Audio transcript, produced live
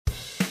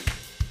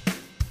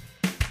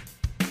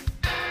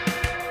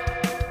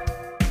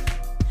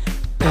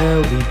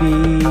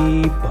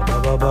LDB,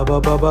 ba ba ba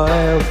ba ba ba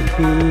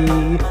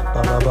LDB,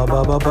 ba ba ba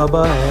ba ba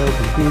ba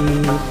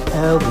LDB,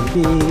 LDB,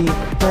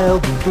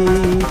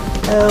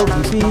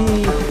 LDB,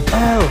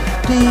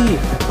 LDB,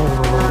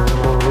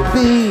 LDB.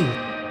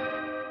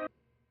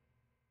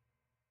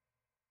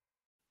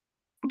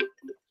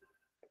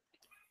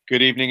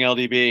 Good evening,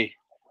 LDB.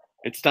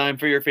 It's time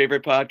for your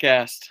favorite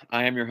podcast.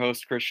 I am your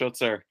host, Chris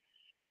Schutzer.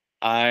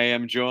 I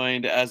am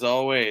joined, as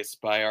always,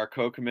 by our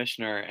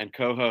co-commissioner and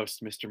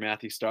co-host, Mr.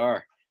 Matthew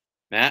Starr.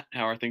 Matt,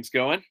 how are things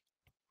going?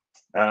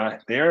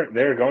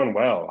 They're going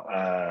well.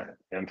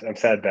 I'm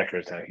sad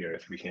Becker's not here,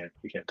 so we can't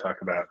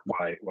talk about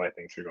why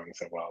things are going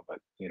so well. But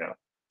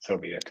so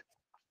be it.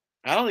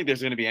 I don't think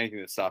there's going to be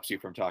anything that stops you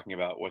from talking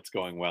about what's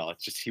going well.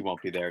 It's just he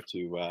won't be there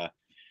to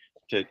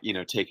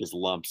take his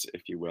lumps,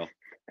 if you will.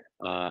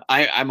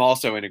 I'm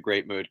also in a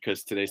great mood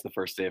because today's the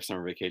first day of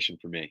summer vacation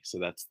for me, so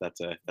that's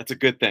a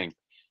good thing.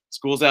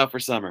 School's out for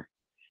summer.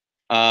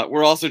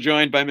 We're also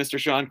joined by Mr.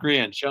 Sean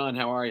Crean. Sean,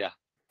 how are you?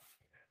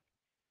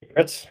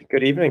 It's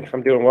good evening.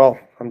 I'm doing well.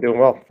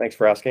 Thanks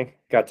for asking.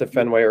 Got to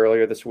Fenway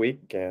earlier this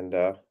week, and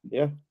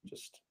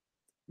just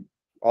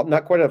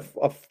not quite a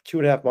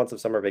 2.5 months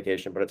of summer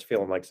vacation, but it's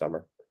feeling like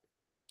summer.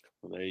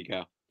 Well, there you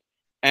go.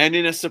 And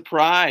in a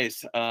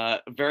surprise,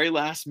 very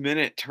last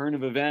minute turn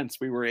of events,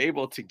 we were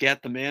able to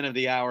get the man of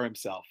the hour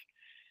himself.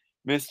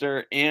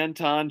 Mr.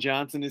 Anton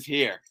Johnson is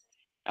here.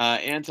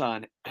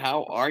 Anton,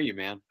 how are you,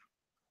 man?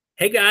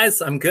 Hey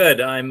guys, I'm good.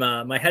 I'm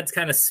my head's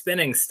kind of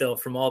spinning still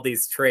from all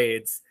these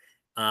trades.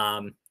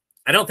 I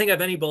don't think I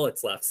have any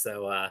bullets left,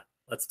 so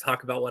let's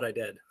talk about what I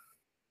did.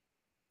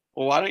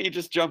 Well, why don't you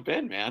just jump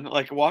in, man?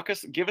 Like,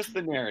 give us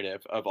the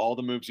narrative of all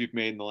the moves you've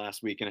made in the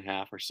last week and a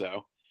half or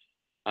so.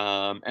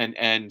 And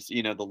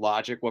the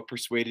logic, what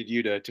persuaded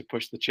you to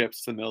push the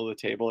chips to the middle of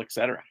the table,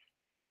 etc.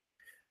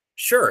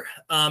 Sure.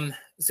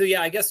 So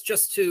yeah, I guess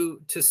just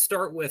to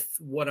start with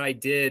what I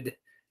did,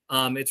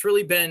 it's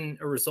really been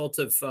a result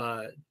of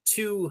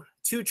two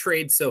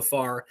trades so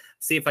far.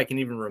 See if I can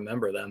even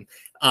remember them.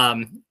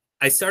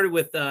 I started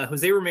with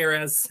Jose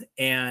Ramirez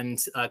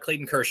and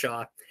Clayton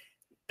Kershaw,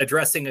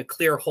 addressing a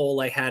clear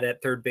hole I had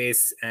at third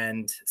base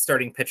and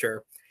starting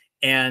pitcher.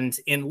 And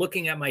in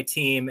looking at my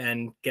team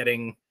and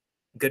getting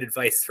good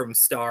advice from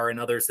Star and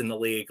others in the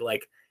league,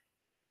 like,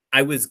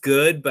 I was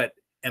good, but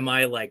am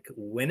I like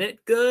win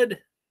it good?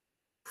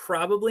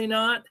 Probably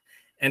not.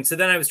 And so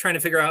then I was trying to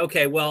figure out,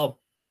 okay, well,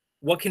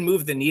 what can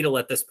move the needle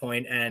at this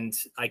point? And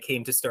I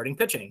came to starting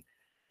pitching,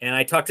 and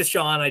I talked to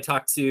Sean, I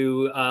talked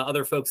to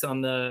other folks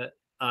on the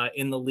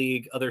in the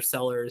league, other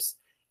sellers,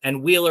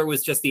 and Wheeler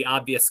was just the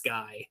obvious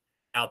guy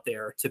out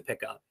there to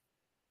pick up.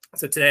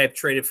 So today I've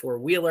traded for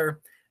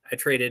Wheeler, I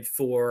traded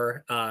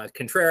for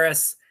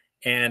Contreras,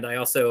 and I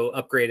also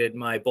upgraded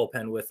my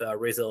bullpen with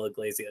Raisel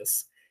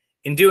Iglesias.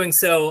 In doing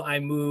so, I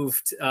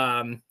moved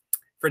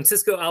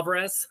Francisco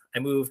Alvarez. I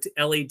moved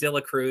Ellie De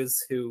La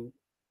Cruz, who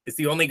is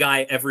the only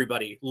guy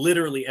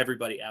literally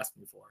everybody asked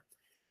me for.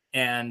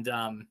 And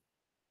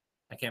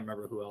I can't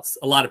remember who else.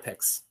 A lot of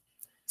picks.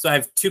 So I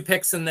have 2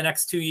 picks in the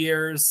next 2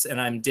 years, and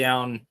I'm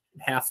down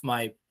half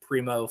my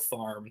Primo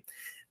farm.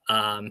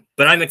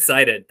 But I'm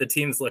excited. The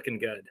team's looking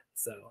good.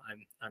 So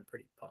I'm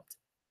pretty pumped.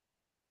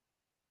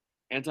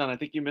 Anton, I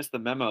think you missed the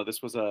memo.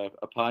 This was a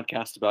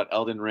podcast about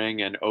Elden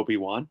Ring and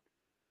Obi-Wan.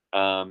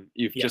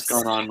 You've just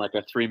gone on like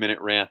a 3-minute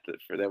rant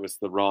that was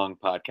the wrong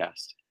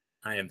podcast.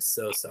 I am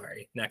so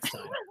sorry. Next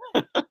time.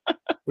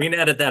 We can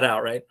edit that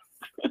out, right?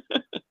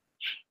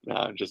 No,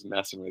 I'm just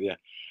messing with you.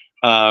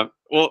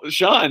 Well,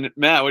 Sean,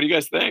 Matt, what do you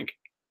guys think?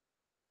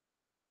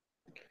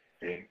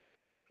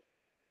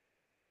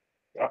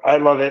 I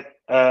love it.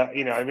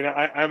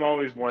 I'm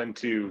always one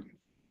to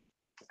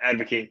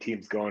advocate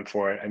teams going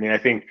for it. I mean, I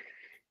think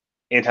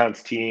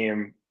Anton's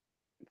team,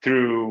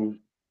 through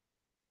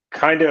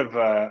kind of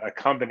a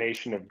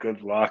combination of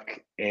good luck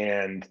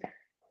and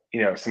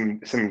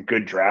some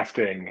good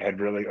drafting, had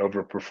really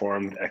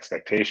overperformed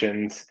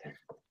expectations.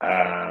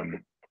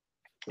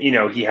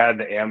 He had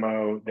the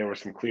ammo. There were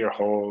some clear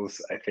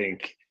holes, I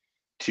think,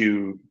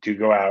 to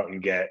go out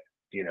and get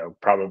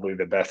probably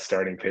the best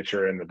starting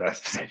pitcher and the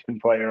best position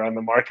player on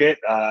the market.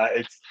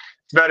 It's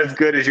about as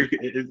good as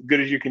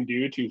you can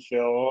do to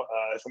fill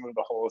some of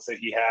the holes that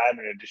he had,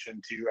 in addition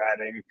to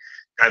adding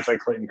guys like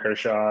Clayton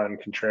Kershaw and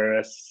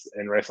Contreras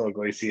and Raisel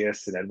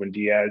Iglesias and Edwin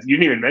Diaz. You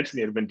didn't even mention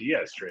the Edwin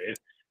Diaz trade.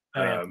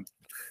 Oh,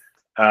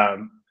 yeah.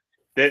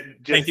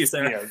 Thank you,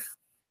 sir.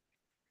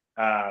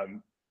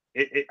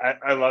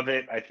 I love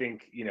it. I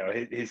think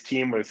his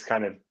team was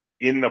kind of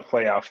in the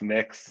playoff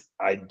mix.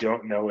 I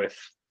don't know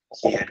if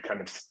he had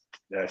kind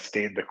of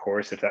stayed the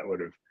course, if that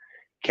would have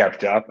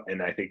kept up.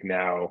 And I think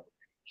now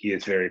he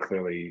has very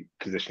clearly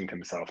positioned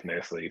himself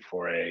nicely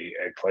for a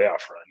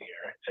playoff run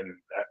here. And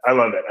I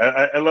love it.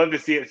 I love to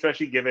see it,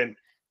 especially given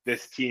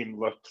this team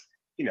looked,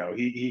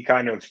 he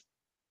kind of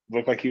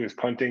looked like he was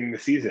punting the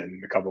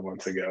season a couple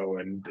months ago.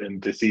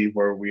 And to see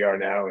where we are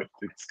now,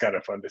 it's kind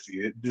of fun to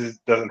see. This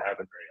doesn't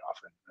happen very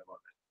often. I love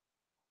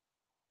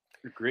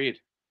it. Agreed.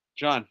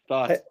 John,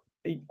 thoughts?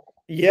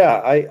 Yeah,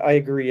 I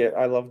agree.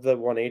 I love the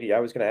 180. I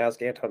was going to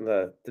ask Anton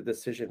the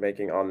decision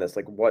making on this.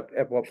 Like,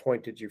 at what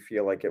point did you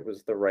feel like it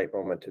was the right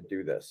moment to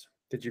do this?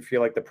 Did you feel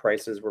like the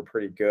prices were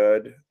pretty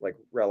good, like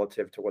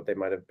relative to what they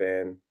might have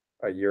been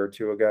a year or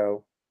two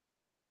ago?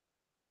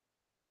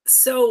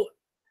 So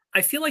I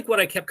feel like what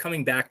I kept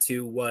coming back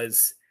to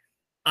was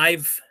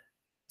I've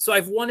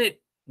won it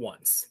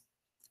once.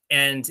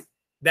 And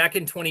back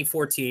in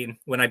 2014,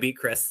 when I beat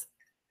Chris,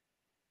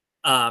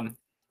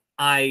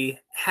 I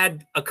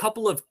had a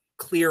couple of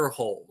clear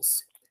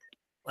holes.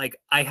 Like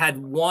I had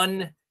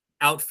one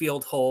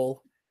outfield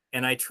hole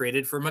and I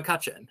traded for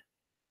McCutchen.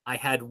 I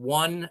had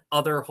one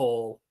other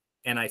hole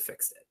and I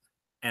fixed it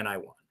and I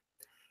won.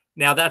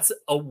 Now that's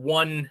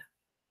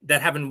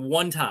that happened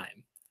one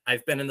time.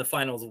 I've been in the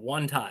finals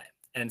one time.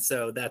 And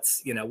so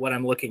that's, what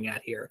I'm looking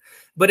at here.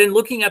 But in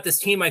looking at this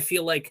team, I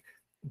feel like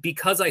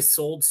because I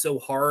sold so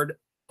hard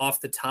off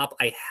the top,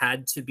 I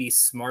had to be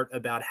smart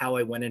about how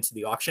I went into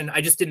the auction. I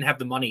just didn't have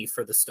the money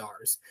for the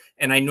stars.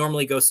 And I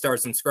normally go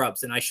stars and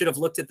scrubs. And I should have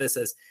looked at this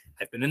as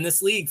I've been in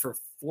this league for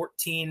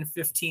 14,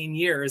 15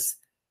 years,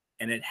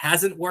 and it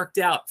hasn't worked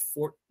out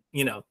for,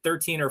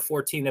 13 or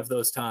 14 of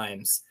those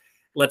times.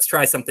 Let's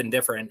try something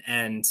different.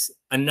 And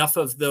enough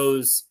of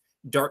those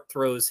dart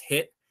throws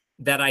hit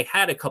that I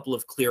had a couple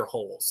of clear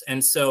holes.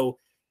 And so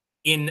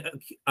in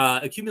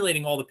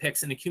accumulating all the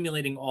picks and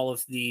accumulating all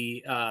of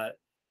the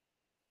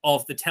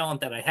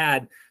talent that I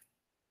had,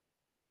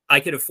 I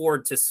could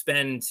afford to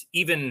spend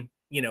even,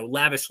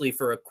 lavishly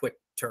for a quick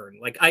turn.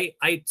 Like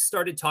I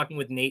started talking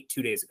with Nate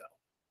 2 days ago.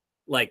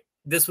 Like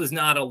this was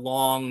not a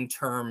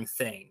long-term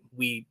thing.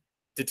 We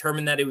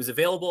determined that it was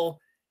available.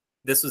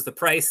 This was the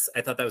price.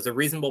 I thought that was a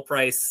reasonable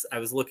price. I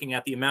was looking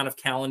at the amount of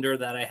calendar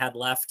that I had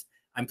left.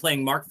 I'm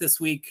playing Mark this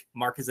week.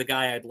 Mark is a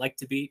guy I'd like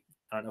to beat.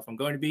 I don't know if I'm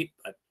going to beat,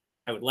 but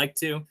I would like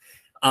to.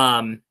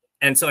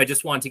 And so I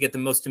just wanted to get the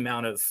most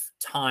amount of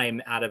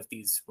time out of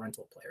these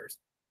rental players.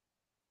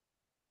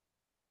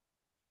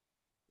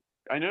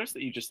 I noticed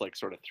that you just like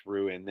sort of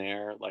threw in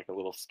there like a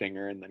little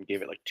stinger and then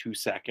gave it like 2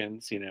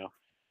 seconds,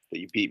 that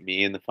you beat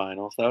me in the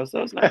finals. That was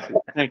nice.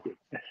 Thank you.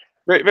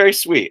 Very, very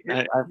sweet.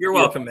 You're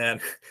welcome,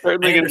 man. I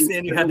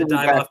understand you had to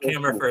dive off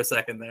camera for a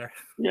second there.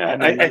 Yeah,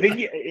 I think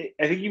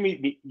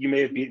you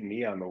may have beaten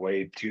me on the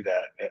way to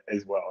that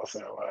as well.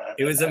 So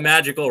it was a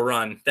magical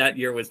run. That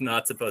year was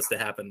not supposed to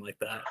happen like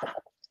that.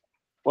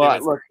 Well,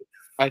 look,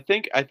 I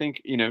think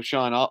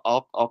Sean,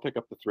 I'll pick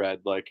up the thread.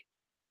 Like,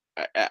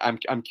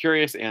 I'm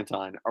curious,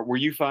 Anton, were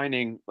you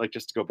finding, like,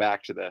 just to go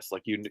back to this,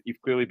 like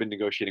you've clearly been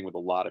negotiating with a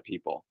lot of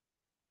people.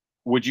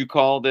 Would you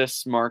call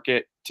this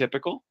market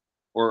typical,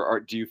 or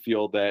do you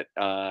feel that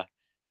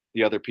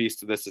the other piece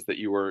to this is that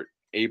you were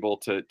able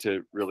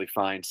to really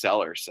find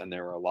sellers, and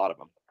there were a lot of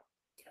them?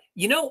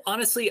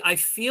 Honestly, I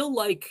feel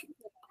like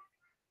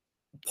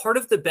part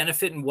of the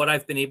benefit and what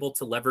I've been able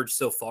to leverage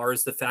so far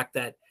is the fact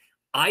that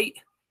I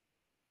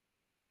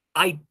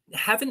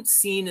haven't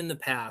seen in the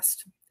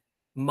past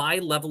my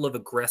level of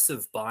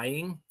aggressive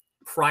buying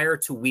prior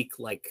to week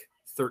like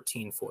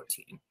 13,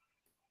 14.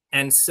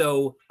 And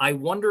so I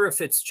wonder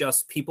if it's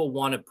just people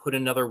want to put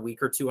another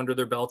week or two under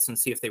their belts and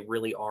see if they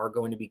really are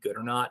going to be good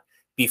or not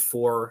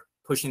before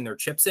pushing their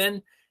chips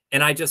in.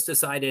 And I just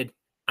decided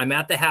I'm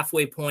at the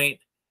halfway point.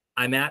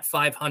 I'm at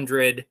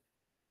 500.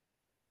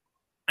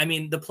 I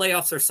mean, the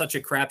playoffs are such a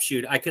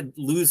crapshoot. I could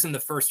lose in the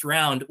first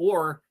round,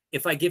 or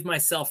if I give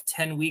myself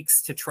 10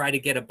 weeks to try to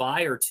get a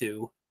buy or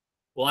two,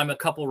 well, I'm a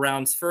couple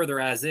rounds further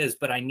as is,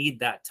 but I need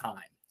that time.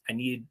 I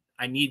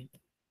need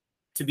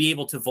to be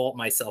able to vault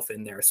myself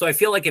in there. So I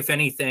feel like, if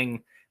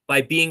anything,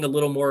 by being a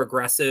little more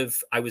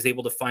aggressive, I was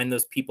able to find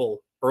those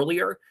people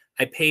earlier.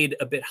 I paid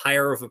a bit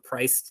higher of a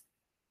price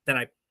than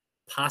I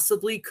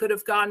possibly could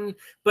have gotten.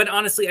 But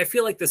honestly, I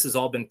feel like this has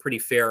all been pretty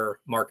fair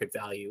market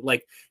value.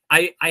 Like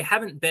I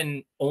haven't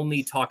been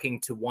only talking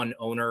to one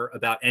owner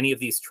about any of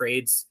these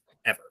trades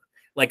ever.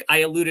 Like I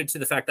alluded to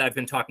the fact that I've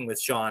been talking with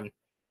Sean.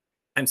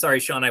 I'm sorry,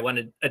 Sean, I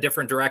went a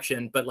different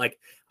direction, but like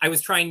I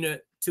was trying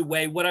to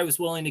weigh what I was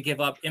willing to give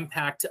up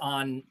impact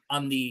on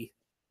the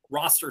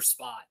roster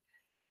spot,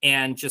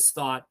 and just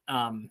thought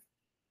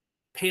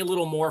pay a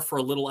little more for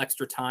a little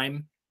extra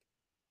time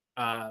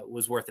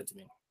was worth it to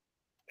me.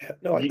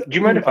 No, do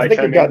you mind if I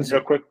chime in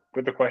real quick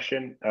with the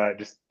question?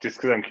 Just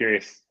because I'm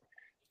curious.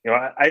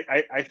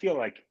 I feel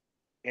like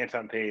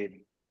Anton paid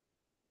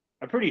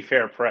a pretty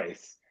fair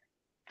price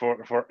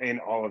for in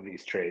all of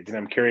these trades, and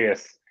I'm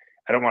curious.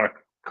 I don't want to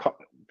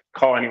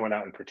call anyone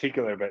out in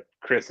particular, but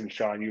Chris and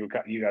Sean, you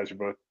guys are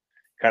both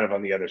kind of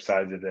on the other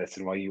sides of this,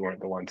 and while you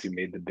weren't the ones who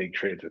made the big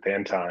trades with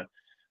Anton,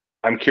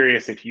 I'm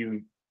curious if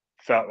you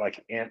felt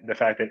like the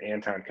fact that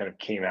Anton kind of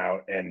came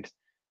out and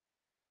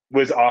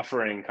was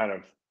offering kind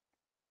of,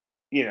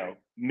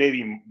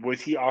 maybe was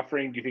he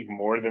offering, do you think,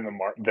 more than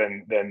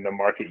the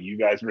market you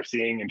guys were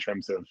seeing in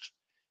terms of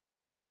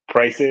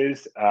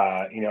prices?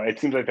 It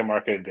seems like the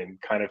market had been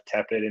kind of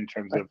tepid in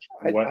terms of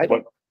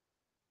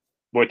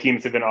what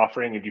teams have been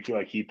offering, and do you feel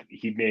like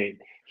he made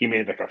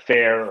like a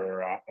fair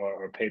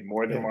or paid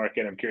more than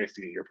market? I'm curious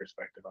to get your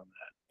perspective on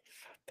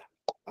that.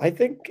 I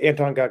think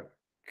Anton got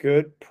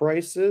good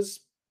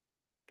prices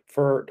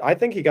I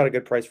think he got a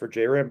good price for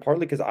J-Ram,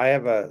 partly because I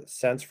have a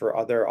sense for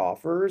other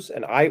offers,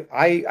 and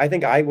I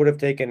think I would have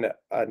taken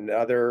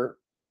another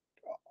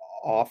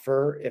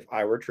offer if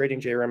I were trading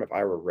J-Ram, if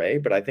I were Ray,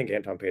 but I think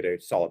Anton paid a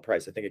solid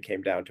price. I think it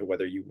came down to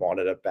whether you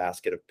wanted a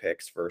basket of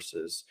picks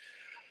versus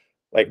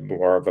like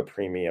more of a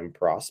premium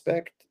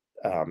prospect,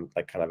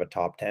 like kind of a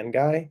top 10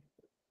 guy.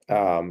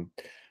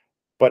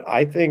 But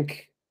I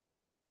think,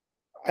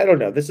 I don't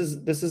know. This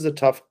is a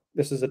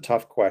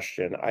tough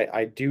question.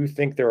 I do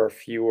think there are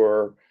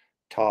fewer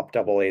top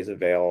double A's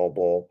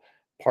available,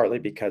 partly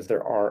because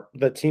there aren't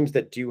the teams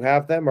that do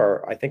have them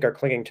I think are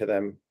clinging to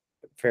them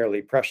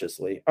fairly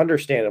preciously,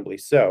 understandably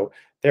so.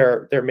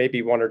 There may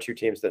be one or two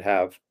teams that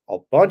have a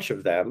bunch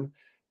of them,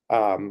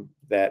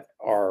 that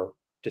are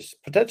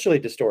just potentially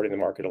distorting the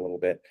market a little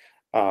bit.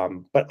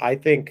 But I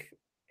think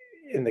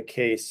in the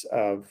case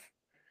of,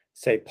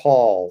 say,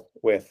 Paul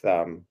with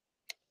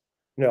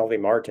Noelvi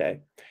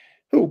Marte,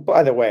 who,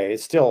 by the way,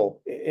 is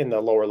still in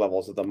the lower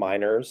levels of the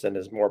minors and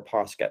is more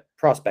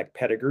prospect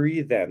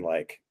pedigree than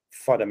like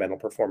fundamental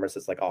performance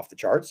that's like off the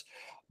charts.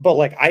 But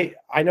like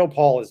I know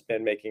Paul has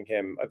been making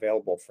him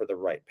available for the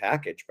right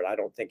package, but I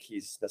don't think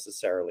he's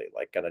necessarily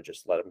like gonna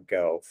just let him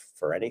go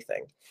for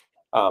anything.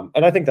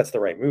 And I think that's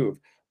the right move.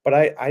 But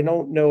I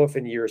don't know if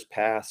in years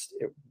past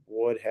it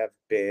would have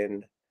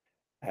been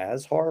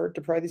as hard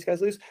to pry these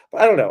guys loose. But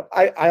I don't know.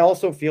 I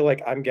also feel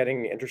like I'm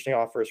getting interesting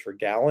offers for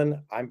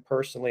Gallen. I'm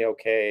personally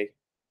okay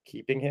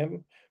keeping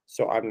him,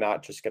 so I'm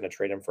not just going to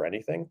trade him for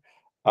anything.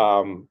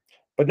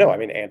 But no, I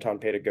mean, Anton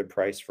paid a good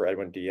price for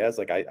Edwin Diaz.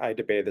 Like I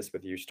debated this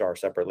with you, Star,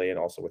 separately, and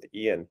also with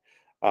Ian.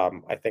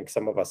 I think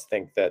some of us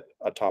think that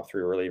a top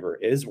 3 reliever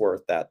is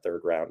worth that 3rd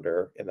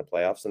rounder in the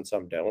playoffs, and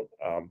some don't.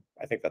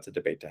 I think that's a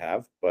debate to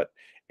have, but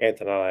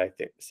Anton and I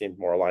think seem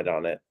more aligned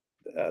on it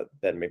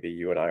than maybe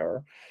you and I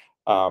are.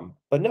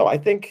 But no, I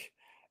think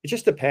it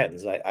just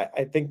depends.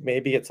 I think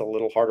maybe it's a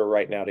little harder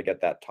right now to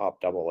get that top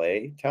double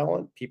A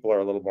talent. People are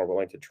a little more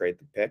willing to trade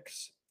the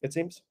picks, it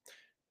seems.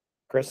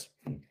 Chris?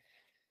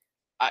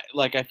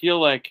 I feel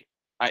like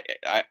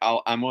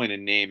I'm willing to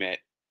name it.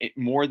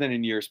 More than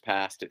in years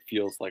past, it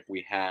feels like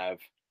we have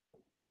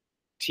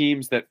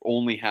teams that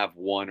only have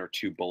 1 or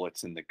 2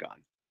 bullets in the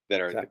gun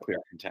that are exactly the clear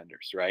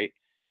contenders, right?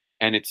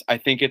 And I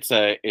think it's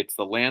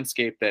the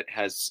landscape that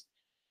has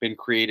been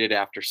created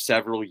after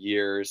several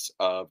years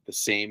of the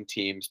same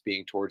teams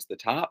being towards the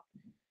top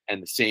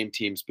and the same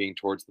teams being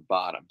towards the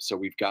bottom. So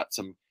we've got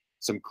some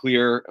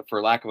clear,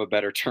 for lack of a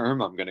better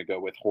term, I'm going to go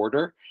with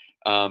hoarder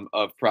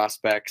of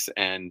prospects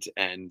and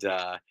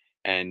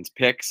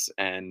picks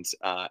and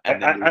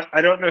then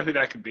I don't know who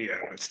that could be.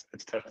 It's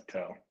tough to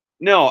tell.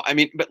 No, I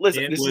mean, but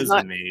listen,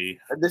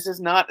 This is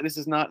not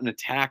an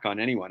attack on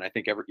anyone. I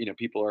think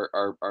people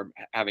are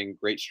having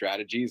great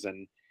strategies,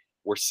 and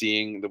we're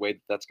seeing the way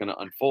that's going to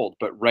unfold.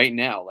 But right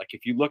now, like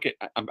if you look at,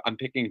 I'm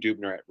picking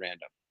Dubner at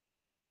random.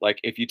 Like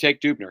if you take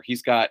Dubner,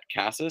 he's got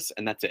Casas,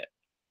 and that's it.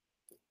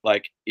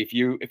 Like if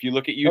you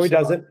look at you, no, he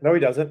doesn't. No,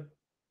 he doesn't.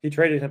 He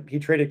traded him. He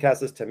traded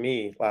Casas to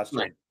me last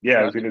year.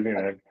 Yeah,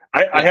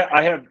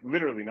 I have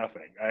literally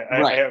nothing.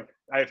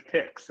 I have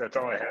picks. That's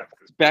all I have.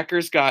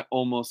 Becker's got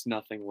almost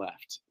nothing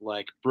left.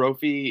 Like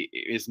Brophy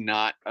is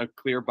not a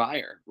clear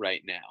buyer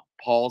right now.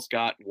 Paul's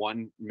got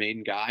 1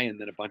 main guy and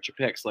then a bunch of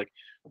picks. Like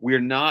we're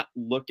not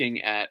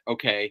looking at,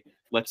 okay,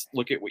 let's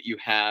look at what you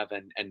have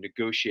and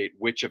negotiate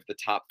which of the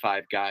top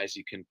 5 guys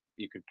you can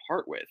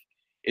part with.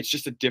 It's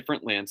just a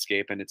different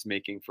landscape, and it's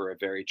making for a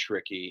very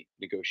tricky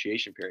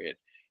negotiation period.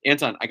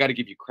 Anton, I got to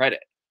give you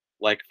credit.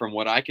 Like from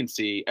what I can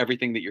see,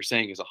 everything that you're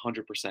saying is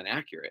 100%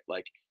 accurate.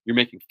 Like you're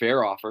making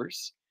fair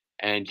offers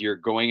and you're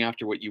going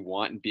after what you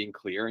want and being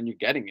clear, and you're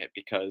getting it,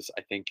 because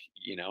I think,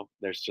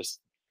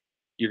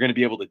 you're going to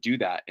be able to do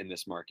that in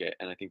this market.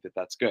 And I think that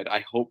that's good.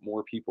 I hope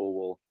more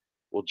people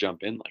will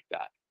jump in like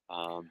that.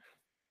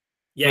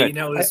 Yeah.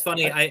 It was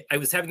funny. I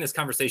was having this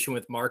conversation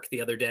with Mark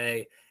the other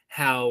day,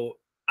 how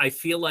I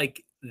feel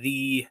like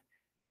the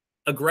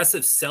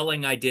aggressive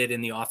selling I did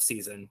in the off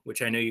season,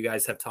 which I know you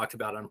guys have talked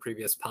about on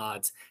previous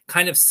pods,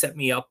 kind of set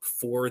me up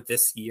for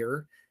this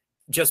year,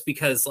 just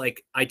because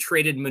like I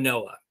traded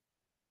Manoah.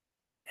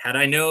 Had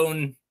I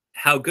known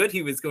how good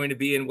he was going to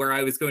be and where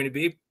I was going to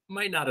be,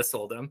 might not have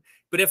sold him.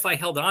 But if I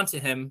held on to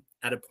him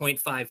at a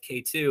 0.5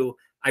 K2,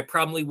 I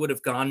probably would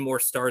have gone more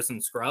stars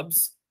and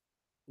scrubs,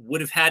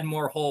 would have had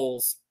more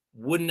holes,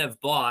 wouldn't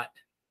have bought,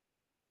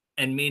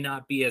 and may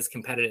not be as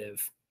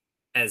competitive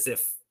as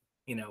if,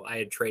 I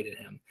had traded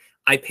him.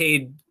 I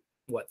paid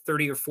 $30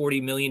 or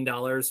 $40 million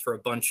for a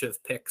bunch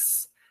of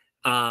picks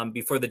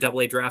before the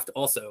AA draft.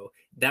 Also,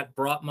 that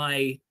brought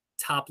my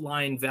top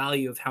line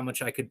value of how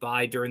much I could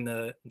buy during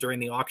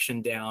the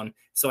auction down.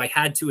 So I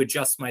had to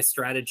adjust my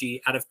strategy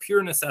out of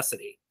pure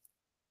necessity,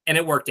 and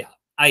it worked out.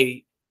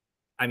 I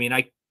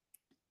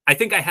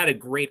think I had a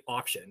great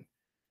auction.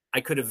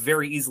 I could have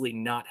very easily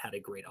not had a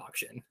great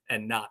auction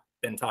and not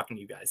been talking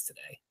to you guys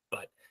today,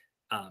 but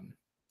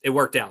it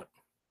worked out.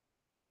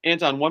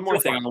 Anton, one more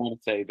thing I want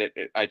to say that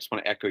I just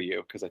want to echo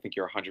you, because I think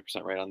you're 100%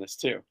 right on this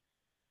too.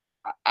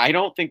 I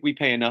don't think we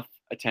pay enough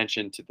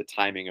attention to the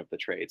timing of the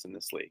trades in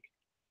this league.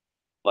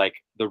 Like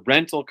the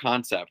rental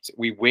concept,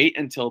 we wait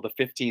until the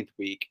 15th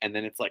week and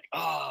then it's like,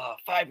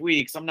 5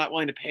 weeks, I'm not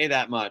willing to pay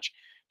that much.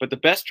 But the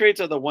best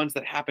trades are the ones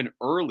that happen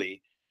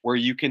early, where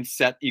you can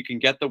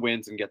get the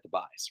wins and get the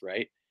buys,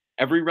 right?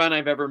 Every run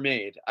I've ever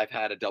made, I've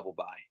had a double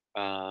buy.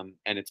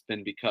 And it's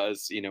been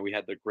because, we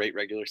had the great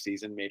regular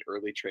season, made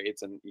early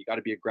trades, and you got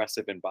to be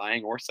aggressive in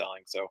buying or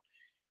selling. So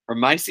from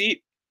my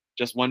seat,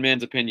 just one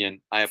man's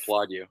opinion, I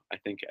applaud you. I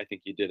think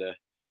you did a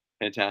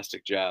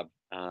fantastic job.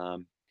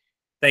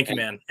 Thank you,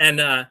 man.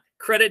 And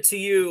credit to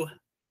you.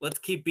 Let's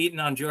keep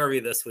beating on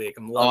Jorvi this week.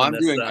 I'm loving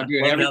this. I'm doing loving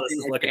everything how this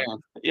is I looking. can.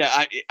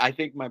 Yeah, I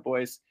think my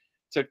boys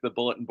took the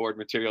bulletin board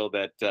material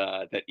that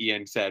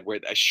Ian said, where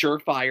a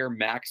surefire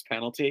max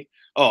penalty.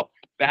 Oh,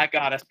 that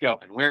got us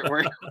going.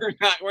 We're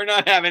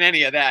not having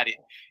any of that,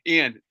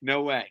 Ian.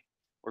 No way.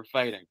 We're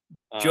fighting.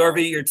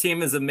 Jorvi, your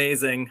team is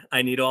amazing.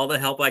 I need all the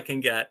help I can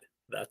get.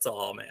 That's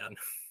all, man.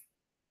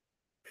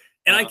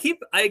 And I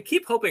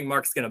keep hoping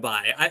Mark's gonna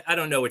buy. I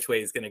don't know which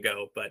way he's gonna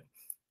go, but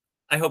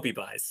I hope he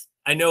buys.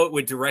 I know it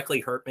would directly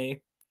hurt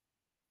me,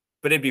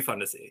 but it'd be fun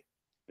to see.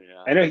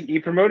 Yeah. I know he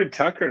promoted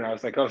Tucker, and I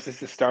was like, "Oh, is this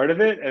the start of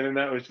it?" And then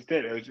that was just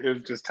it. It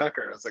was just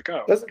Tucker. I was like,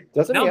 "Oh,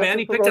 doesn't no, he man, have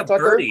he to picked promote up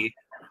Tucker? Birdie,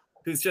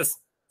 who's just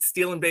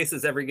stealing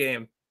bases every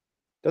game.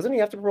 Doesn't he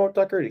have to promote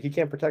Tucker? He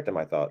can't protect him.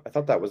 I thought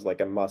that was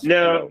like a must.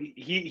 no." promote.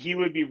 He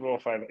would be Rule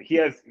 5. He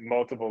has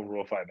multiple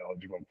Rule 5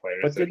 eligible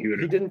players. But So he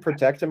would. didn't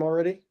protect him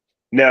already.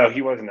 No,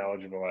 he wasn't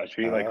eligible last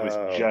year. He was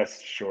Oh.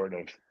 just short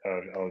of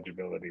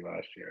eligibility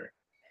last year.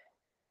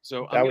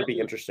 So That would be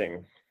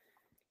interesting.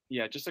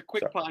 Yeah, just a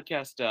quick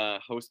podcast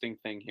hosting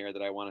thing here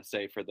that I want to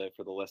say for the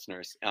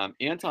listeners.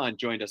 Anton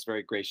joined us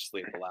very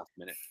graciously at the last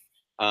minute.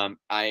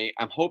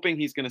 I'm hoping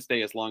he's going to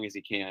stay as long as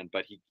he can,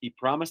 but he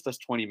promised us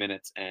 20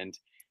 minutes, and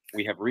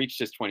we have reached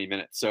his 20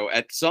 minutes. So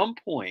at some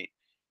point,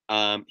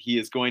 he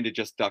is going to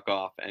just duck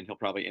off, and he'll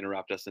probably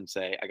interrupt us and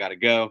say, "I got to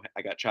go.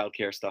 I got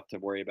childcare stuff to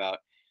worry about."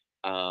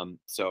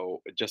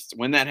 So just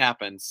when that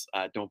happens,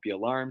 don't be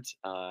alarmed.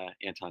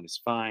 Anton is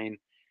fine.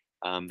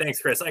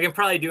 Thanks, Chris. I can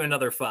probably do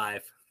another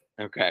 5.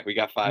 Okay, we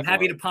got 5. I'm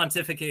happy to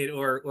pontificate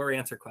or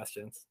answer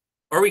questions,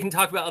 or we can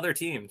talk about other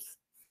teams.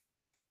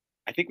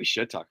 I think we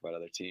should talk about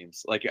other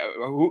teams. Like,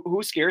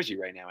 who scares you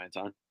right now,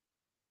 Anton?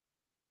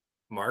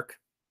 Mark.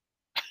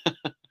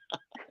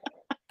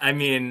 I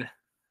mean,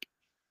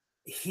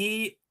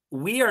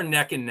 we are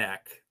neck and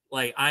neck.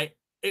 Like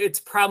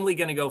it's probably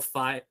going to go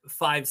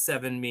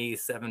 5-7 me,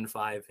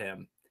 7-5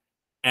 him,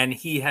 and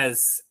he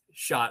has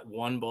shot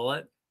 1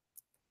 bullet.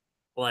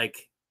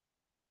 Like,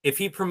 if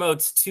he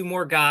promotes 2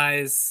 more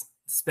guys,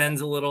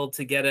 spends a little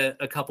to get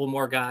a couple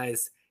more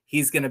guys,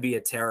 he's going to be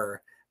a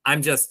terror.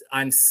 I'm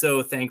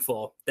so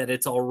thankful that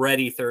it's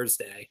already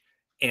Thursday.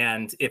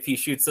 And if he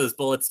shoots those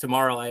bullets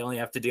tomorrow, I only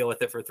have to deal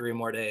with it for 3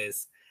 more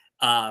days.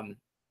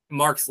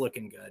 Mark's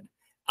looking good.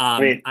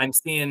 I'm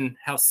seeing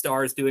how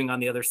Star's doing on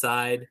the other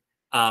side.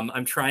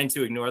 I'm trying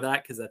to ignore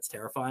that because that's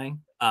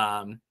terrifying.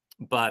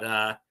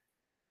 But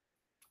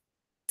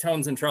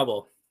Tone's in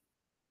trouble.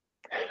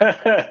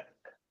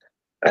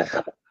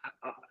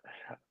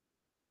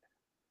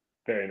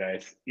 Very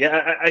nice.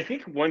 Yeah, I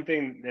think one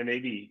thing that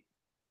maybe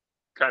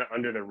kind of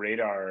under the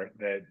radar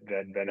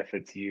that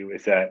benefits you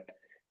is that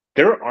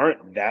there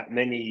aren't that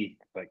many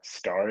like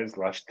stars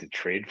left to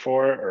trade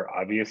for or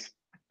obvious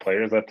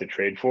players left to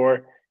trade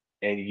for,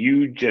 and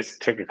you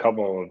just took a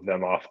couple of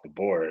them off the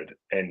board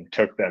and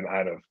took them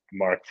out of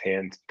Mark's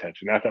hands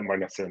potentially. Not that Mark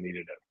necessarily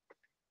needed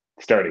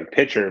a starting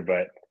pitcher,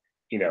 but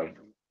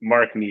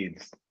Mark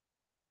needs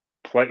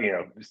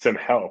some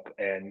help,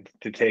 and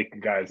to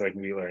take guys like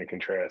Wheeler and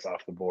Contreras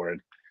off the board,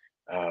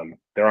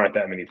 there aren't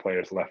that many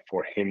players left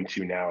for him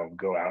to now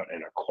go out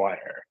and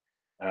acquire.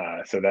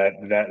 So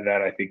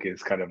that I think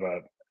is kind of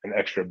an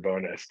extra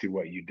bonus to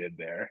what you did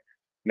there.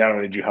 Not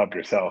only did you help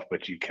yourself,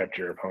 but you kept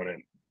your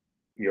opponent,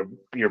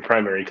 your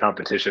primary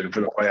competition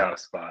for the playoff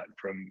spot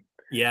from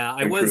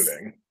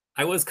improving.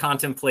 I was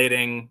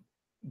contemplating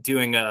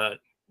doing a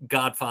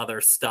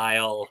Godfather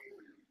style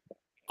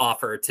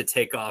offer to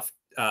take off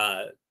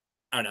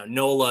I don't know,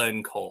 Nola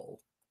and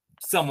Cole,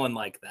 someone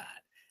like that,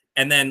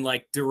 and then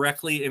like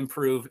directly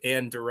improve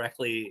and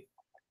directly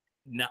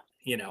not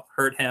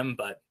hurt him.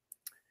 But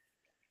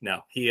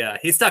no,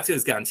 he stuck to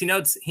his guns.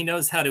 He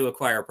knows how to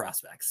acquire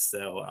prospects.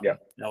 So that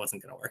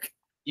wasn't going to work.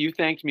 You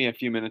thanked me a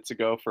few minutes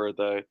ago for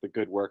the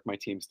good work my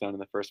team's done in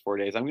the first 4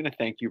 days. I'm going to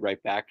thank you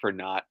right back for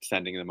not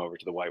sending them over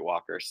to the White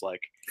Walkers.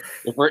 Like,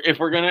 if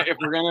we're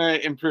gonna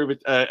improve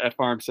a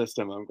farm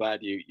system, I'm glad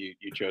you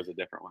chose a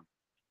different one,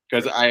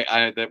 because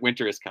the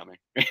winter is coming.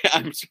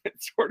 I'm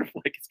sort of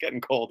like, it's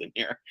getting cold in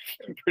here.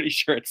 I'm pretty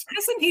sure it's.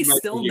 Hasn't he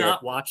still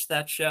not watched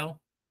that show?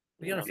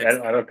 I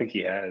don't think he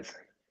has.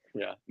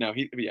 Yeah. No.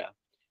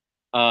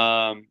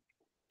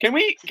 Can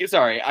we?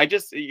 Sorry,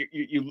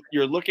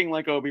 you're looking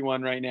like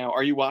Obi-Wan right now.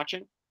 Are you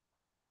watching?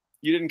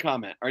 You didn't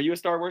comment. Are you a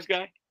Star Wars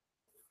guy?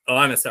 Oh,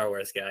 I'm a Star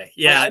Wars guy.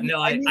 Yeah,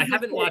 I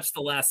haven't watched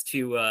the last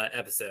 2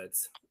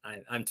 episodes.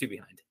 I'm too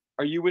behind.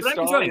 Are you with But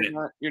Star? I'm enjoying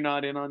it. You're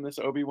not in on this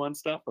Obi-Wan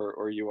stuff,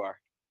 or you are?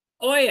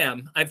 Oh, I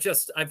am.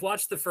 I've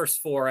watched the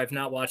first 4. I've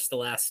not watched the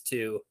last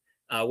 2.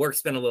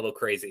 Work's been a little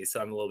crazy,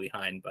 so I'm a little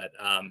behind, but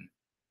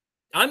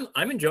I'm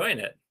enjoying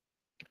it.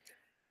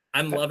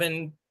 I'm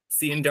loving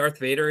seeing Darth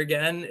Vader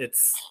again.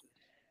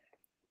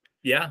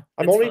 I'm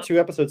only fun. 2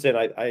 episodes in.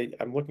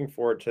 I'm looking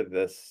forward to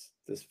this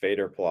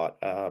Vader plot.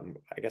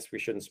 I guess we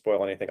shouldn't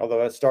spoil anything. Although,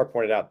 as Star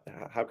pointed out,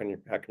 how can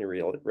you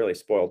really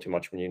spoil too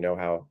much when you know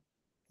how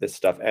this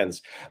stuff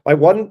ends? My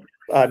one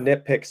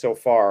nitpick so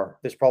far,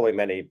 there's probably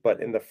many, but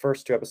in the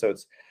first 2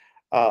 episodes,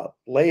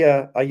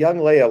 Leia, a young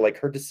Leia, like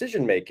her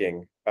decision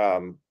making,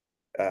 in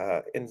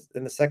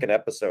the second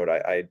episode,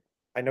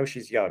 I know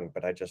she's young,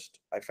 but I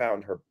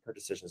found her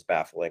decisions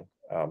baffling.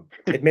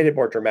 It made it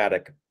more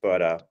dramatic,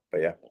 but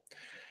yeah.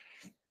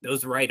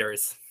 Those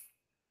writers.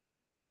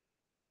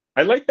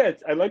 I like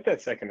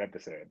that second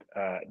episode.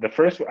 I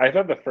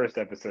thought the first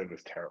episode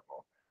was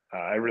terrible.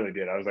 I really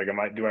did. I was like,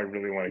 do I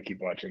really want to keep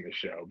watching this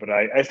show? But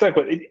I stuck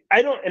with it.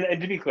 I don't, and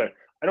to be clear,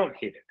 I don't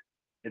hate it.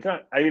 It's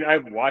not, I mean,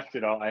 I've watched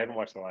it all. I haven't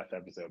watched the last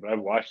episode, but I've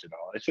watched it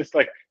all. It's just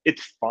like,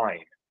 it's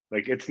fine.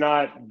 Like, it's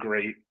not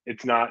great.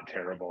 It's not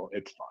terrible.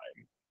 It's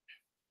fine.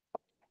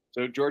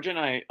 So George and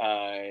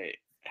I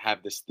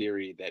have this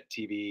theory that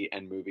TV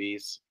and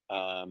movies,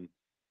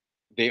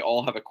 they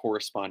all have a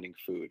corresponding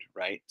food,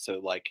 right? So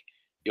like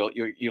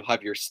you'll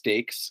have your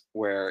steaks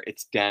where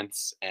it's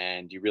dense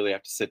and you really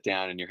have to sit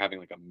down and you're having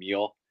like a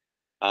meal,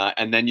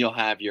 and then you'll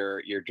have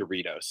your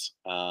Doritos.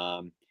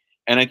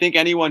 And I think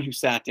anyone who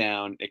sat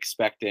down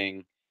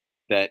expecting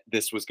that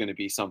this was going to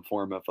be some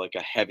form of like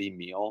a heavy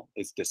meal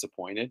is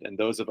disappointed. And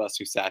those of us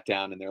who sat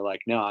down and they're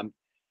like, no, I'm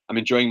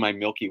enjoying my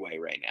Milky Way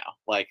right now.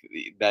 Like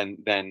then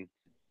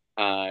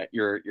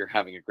you're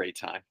having a great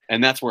time.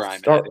 And that's where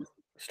I'm at.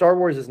 Star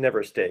Wars is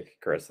never steak,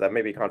 Chris. That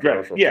may be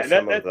controversial. Right. Yeah,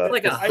 that's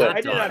like a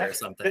hot dog or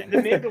something. The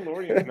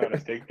Mandalorian is not a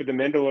steak, but the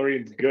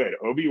Mandalorian's good.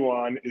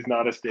 Obi-Wan is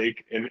not a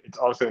steak, and it's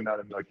also not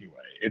a Milky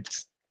Way.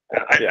 It's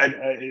not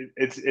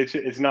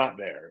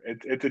there.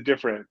 It's a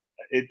different.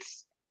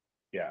 It's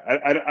yeah.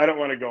 I don't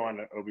want to go on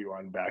an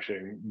Obi-Wan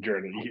bashing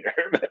journey here.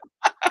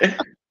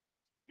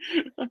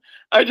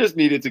 I just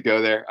needed to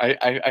go there.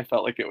 I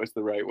felt like it was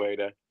the right way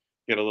to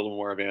get a little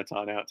more of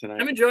Anton out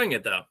tonight. I'm enjoying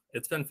it though.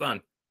 It's been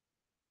fun.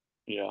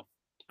 Yeah.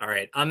 All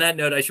right. On that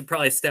note, I should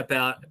probably step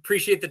out.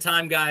 Appreciate the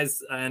time,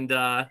 guys. And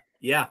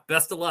yeah,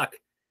 best of luck.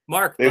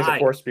 Mark, may the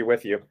force be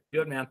with you.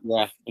 Good, man.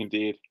 Yeah,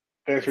 indeed.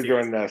 Thanks for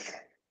joining us.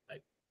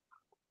 Bye.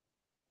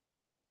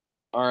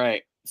 All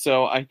right.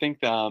 So I think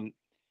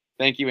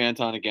thank you,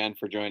 Anton, again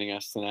for joining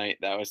us tonight.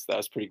 That was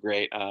pretty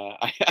great.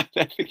 I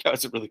think that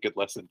was a really good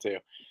lesson too.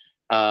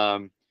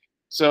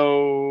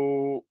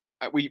 So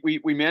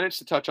we managed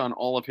to touch on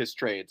all of his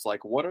trades.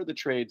 Like, what are the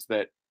trades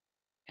that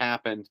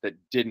happened that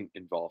didn't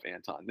involve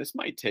Anton? This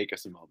might take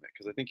us a moment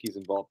because I think he's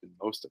involved in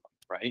most of them,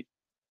 right?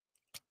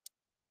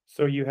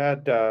 So you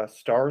had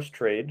Star's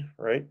trade,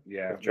 right?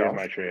 Yeah, Josh,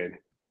 my trade.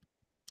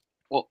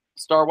 Well,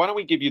 Star, why don't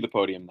we give you the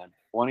podium then?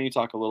 Why don't you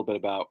talk a little bit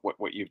about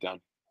what you've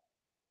done?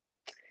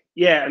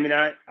 Yeah, I mean,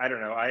 I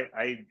don't know.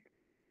 I've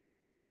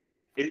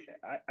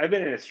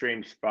been in a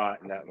strange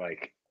spot in that,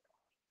 like,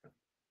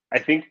 I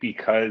think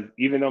because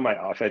even though my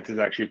offense has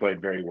actually played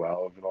very well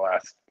over the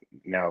last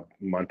now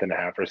month and a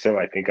half or so,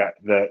 I think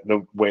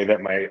the way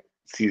that my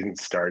season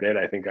started,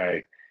 I think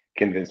I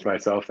convinced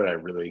myself that I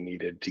really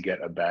needed to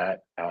get a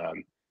bat.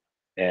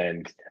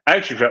 And I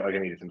actually felt like I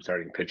needed some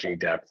starting pitching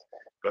depth.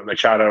 But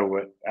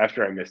Machado,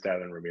 after I missed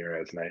out on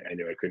Ramirez and I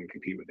knew I couldn't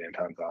compete with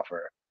Anton's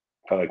offer,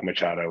 I felt like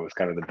Machado was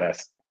kind of the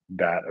best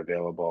bat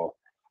available.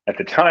 At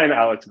the time,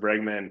 Alex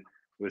Bregman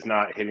was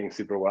not hitting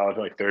super well. I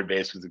feel like third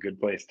base was a good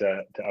place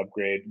to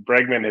upgrade.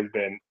 Bregman has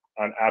been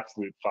on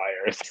absolute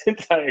fire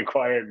since I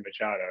acquired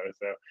Machado.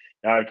 So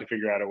now I have to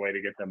figure out a way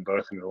to get them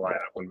both into the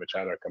lineup when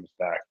Machado comes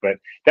back. But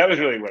that was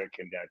really what it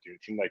came down to.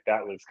 It seemed like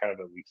that was kind of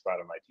the weak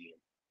spot of my team.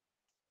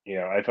 You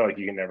know, I felt like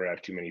you can never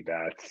have too many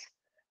bats.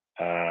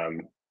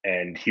 And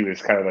he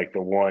was kind of like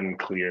the one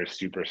clear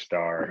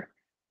superstar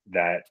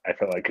that I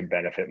felt like could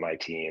benefit my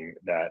team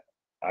that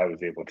I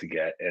was able to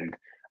get. And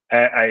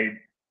I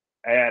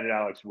added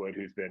Alex Wood,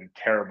 who's been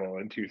terrible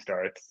in 2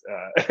 starts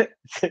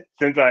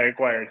since I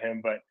acquired him,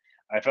 but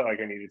I felt like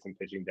I needed some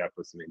pitching depth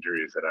with some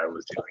injuries that I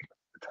was dealing with at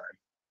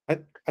the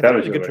time. I thought it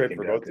was a good trade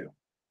for both of you.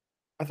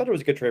 I thought it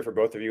was a good trade for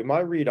both of you.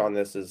 My read on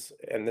this is,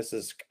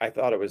 I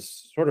thought it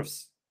was sort of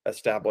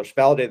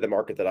validated the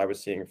market that I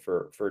was seeing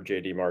for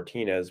JD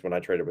Martinez when I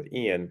traded with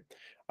Ian.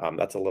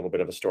 That's a little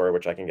bit of a story,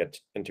 which I can get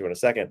into in a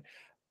second.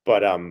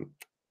 But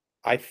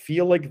I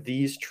feel like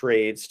these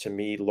trades to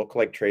me look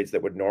like trades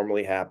that would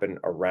normally happen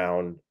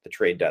around the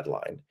trade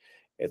deadline.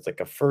 It's like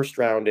a first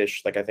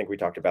roundish, like I think we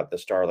talked about the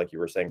Star, like you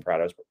were saying,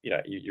 Prados,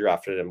 you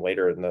drafted him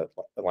later in the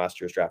last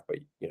year's draft, but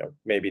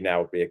maybe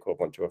now would be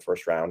equivalent to a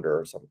first rounder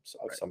or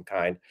some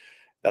kind.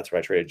 That's what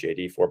I traded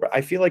JD for. But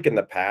I feel like in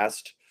the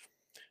past,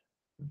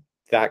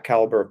 that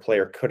caliber of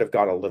player could have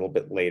gone a little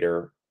bit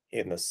later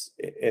in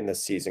the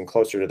season,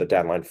 closer to the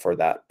deadline for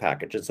that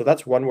package. And so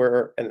that's one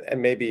where, and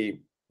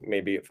maybe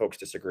maybe if folks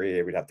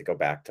disagree, we'd have to go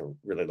back to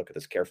really look at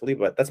this carefully,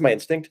 but that's my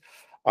instinct.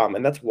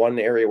 And that's one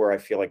area where I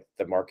feel like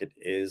the market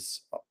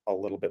is a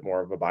little bit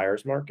more of a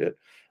buyer's market.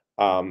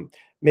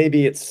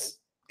 Maybe it's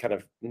kind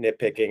of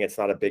nitpicking. It's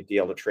not a big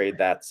deal to trade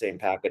that same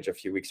package a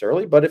few weeks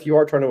early, but if you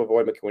are trying to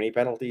avoid McQueenie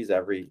penalties,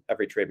 every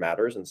trade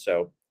matters. And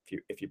so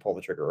if you pull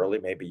the trigger early,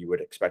 maybe you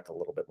would expect a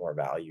little bit more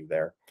value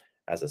there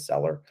as a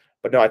seller.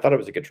 But no, I thought it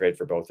was a good trade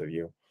for both of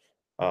you.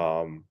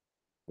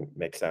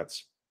 Makes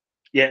sense.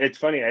 Yeah, it's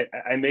funny.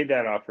 I made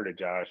that offer to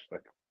Josh.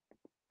 Like,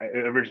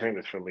 originally it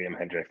was for Liam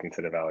Hendriks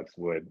instead of Alex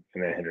Wood,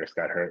 and then Hendriks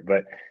got hurt.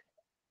 But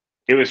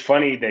it was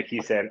funny that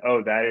he said,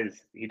 "Oh,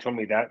 he told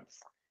me that's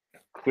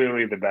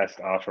clearly the best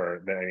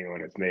offer that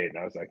anyone has made." And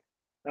I was like,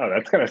 "Oh,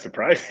 that's kind of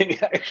surprising,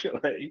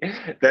 actually,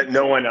 that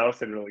no one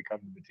else had really come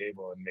to the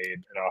table and made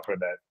an offer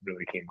that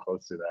really came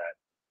close to that."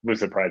 It was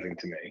surprising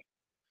to me.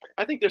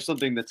 I think there's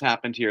something that's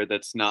happened here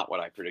that's not what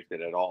I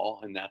predicted at all,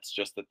 and that's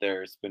just that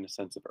there's been a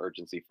sense of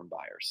urgency from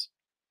buyers.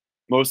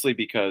 Mostly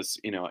because,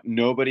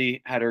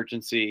 nobody had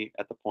urgency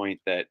at the point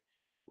that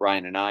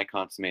Ryan and I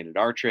consummated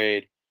our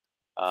trade.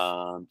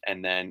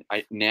 And then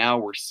now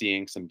we're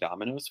seeing some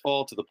dominoes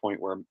fall to the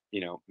point where,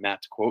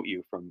 Matt, to quote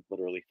you from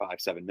literally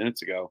 5-7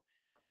 minutes ago,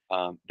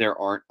 there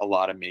aren't a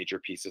lot of major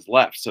pieces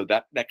left. So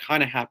that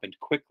kind of happened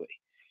quickly.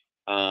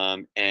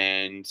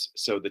 And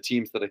so the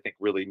teams that I think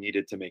really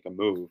needed to make a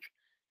move,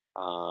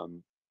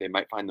 they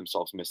might find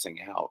themselves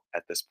missing out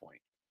at this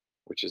point,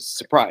 which is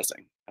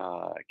surprising,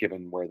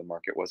 given where the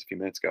market was a few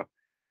minutes ago.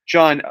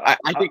 Sean, I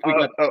think we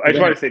got. I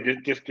just want to say,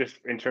 just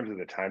in terms of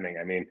the timing.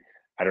 I mean,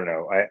 I don't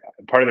know.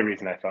 Part of the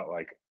reason I felt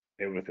like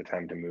it was the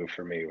time to move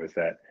for me was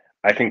that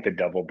I think the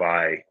double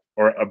buy,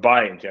 or a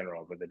buy in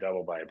general, but the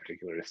double buy in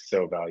particular, is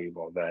so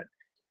valuable that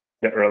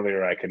the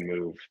earlier I can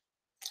move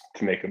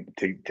to make them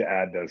to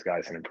add those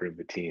guys and improve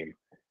the team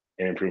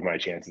and improve my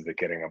chances of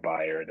getting a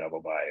buy or a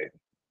double buy,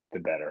 the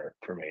better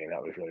for me. And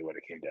that was really what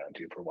it came down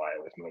to for why I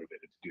was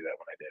motivated to do that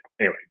when I did.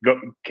 Anyway,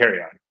 go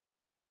carry on.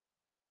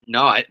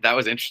 No, that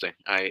was interesting.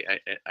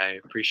 I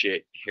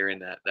appreciate hearing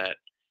that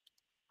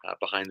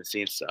behind the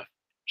scenes stuff.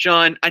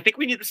 Sean, I think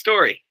we need the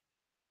story.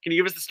 Can you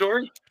give us the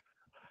story?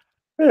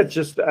 It's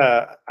just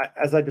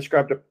as I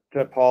described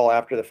to Paul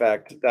after the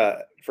fact,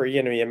 for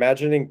Ian and me,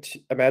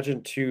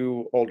 imagine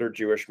two older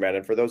Jewish men.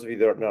 And for those of you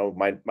that don't know,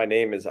 my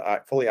name is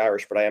fully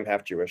Irish, but I am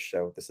half Jewish.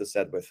 So this is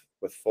said with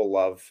full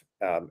love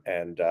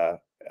and a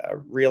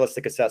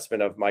realistic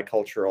assessment of my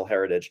cultural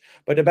heritage.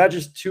 But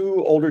imagine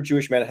two older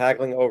Jewish men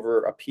haggling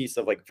over a piece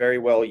of like very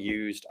well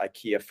used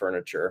IKEA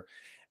furniture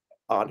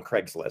on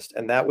Craigslist.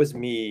 And that was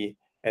me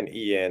and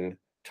Ian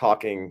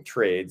talking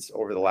trades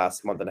over the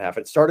last month and a half.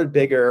 It started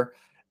bigger.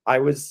 I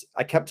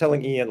kept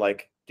telling Ian,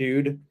 like,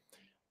 dude,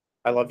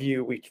 I love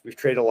you. We've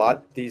traded a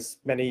lot these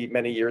many,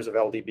 many years of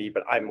LDB,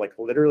 but I'm like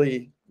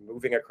literally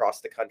moving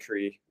across the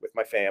country with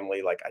my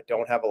family. Like, I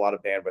don't have a lot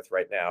of bandwidth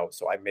right now,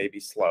 so I may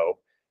be slow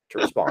to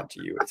respond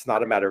to you. It's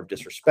not a matter of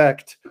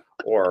disrespect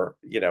or,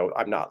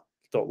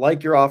 don't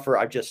like your offer.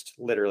 I just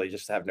literally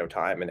just have no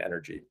time and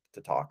energy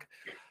to talk.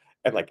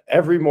 And like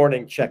every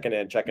morning checking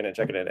in.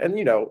 And,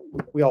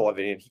 we all love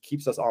it. And he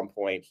keeps us on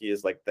point. He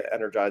is like the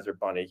Energizer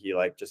bunny. He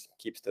like just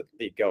keeps the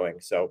league going.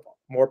 So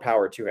more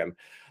power to him.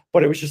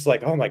 But it was just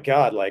like, oh my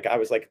God, like I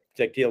was like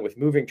dealing with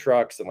moving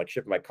trucks and like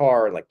shipping my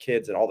car and like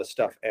kids and all this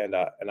stuff. And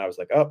I was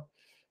like, oh,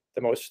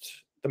 the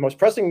most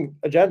pressing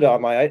agenda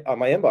on my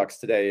inbox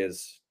today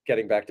is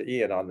getting back to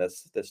Ian on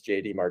this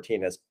JD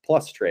Martinez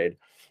plus trade.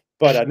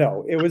 But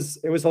no, it was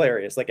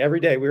hilarious. Like every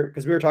day we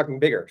were talking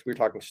bigger. We were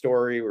talking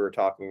Story. We were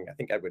talking, I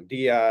think, Edwin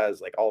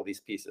Diaz, like all these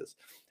pieces.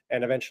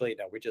 And eventually,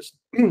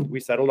 we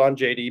settled on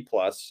JD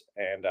plus,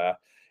 and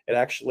it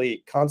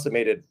actually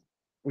consummated.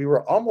 We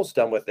were almost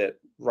done with it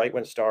right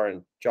when Star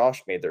and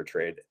Josh made their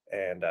trade.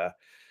 And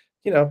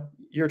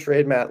your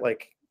trade, Matt,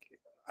 like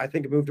I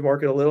think it moved to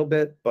market a little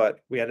bit, but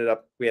we ended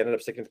up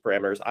sticking to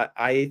parameters.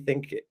 I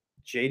think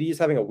JD is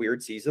having a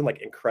weird season,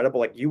 like incredible.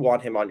 Like you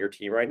want him on your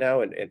team right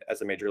now and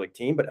as a major league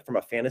team, but from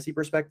a fantasy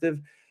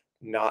perspective,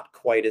 not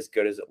quite as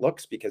good as it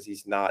looks because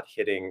he's not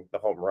hitting the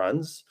home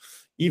runs.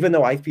 Even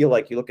though I feel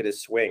like you look at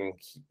his swing,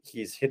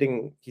 he's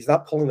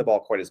not pulling the ball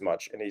quite as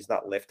much and he's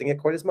not lifting it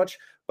quite as much.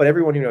 But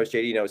everyone who knows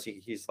JD knows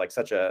he's like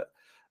such a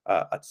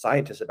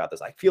scientist about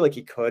this. I feel like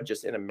he could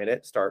just in a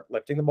minute start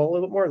lifting the ball a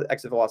little bit more. The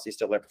exit velocity is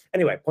still there.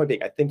 Anyway, point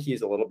being, I think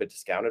he's a little bit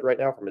discounted right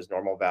now from his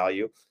normal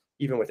value,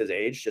 even with his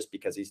age, just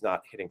because he's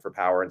not hitting for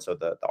power. And so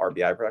the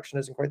RBI production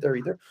isn't quite there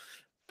either.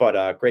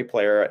 But great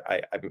player.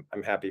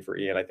 I'm happy for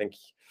Ian. I think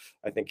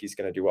he's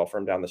going to do well for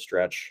him down the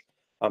stretch.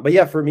 But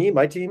yeah, for me,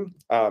 my team,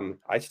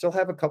 I still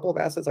have a couple of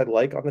assets I'd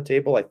like on the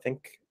table. I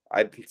think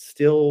I'd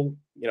still,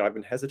 I've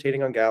been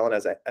hesitating on Gallen,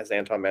 as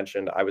Anton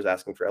mentioned. I was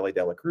asking for Ellie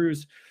De La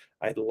Cruz.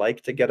 I'd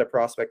like to get a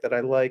prospect that I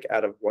like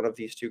out of one of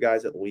these two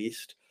guys at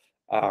least.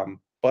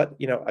 But,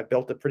 I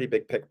built a pretty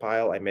big pick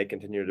pile. I may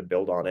continue to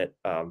build on it.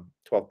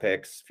 12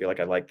 picks. Feel like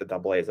I like the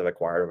double A's I've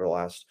acquired over the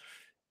last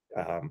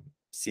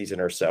season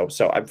or so.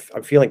 So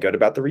I'm feeling good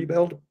about the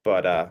rebuild.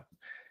 But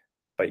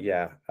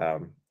yeah,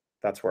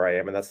 that's where I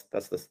am. And that's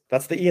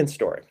the Ian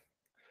story.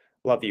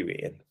 Love you,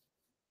 Ian.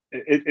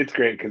 It's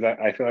great because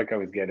I feel like I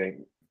was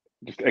getting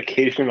just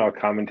occasional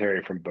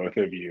commentary from both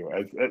of you,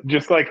 as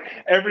just like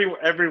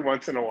every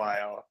once in a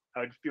while,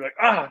 I would just be like,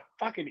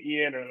 fucking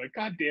Ian, or like,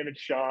 God damn it,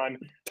 Sean,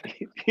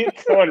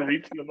 it's so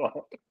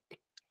unreasonable.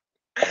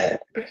 It's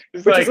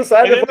Which like, is a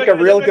sign and of then, like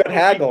a real good week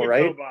haggle, would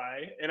right? go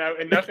by,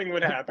 and nothing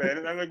would happen,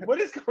 and I'm like, what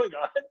is going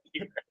on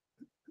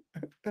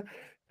here?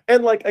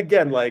 And like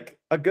again, like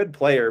a good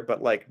player,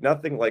 but like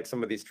nothing like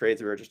some of these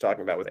trades we were just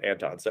talking about with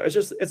Anton. So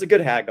it's a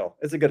good haggle.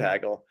 It's a good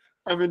haggle.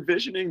 I'm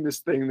envisioning this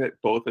thing that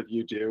both of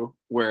you do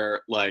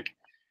where like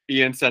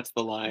Ian sets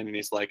the line and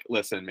he's like,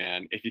 listen,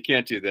 man, if you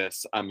can't do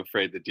this, I'm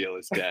afraid the deal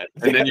is dead.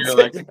 And then you're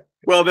like,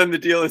 well, then the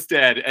deal is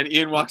dead. And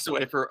Ian walks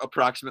away for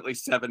approximately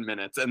 7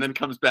 minutes and then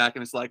comes back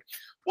and is like,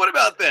 what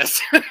about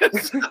this? And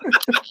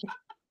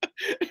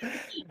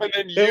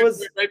then you went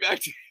right back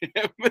to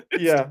him.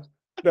 Yeah,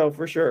 no,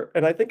 for sure.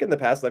 And I think in the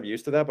past I'm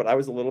used to that, but I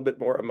was a little bit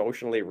more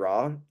emotionally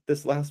raw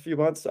this last few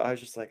months. So I was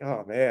just like,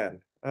 oh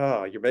man,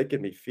 oh, you're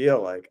making me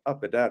feel like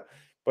up and down.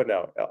 But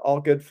no,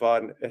 all good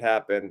fun. It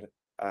happened.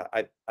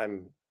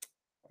 I'm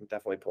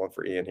definitely pulling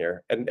for Ian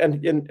here.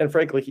 And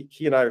frankly,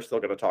 he and I are still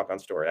going to talk on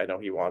Story. I know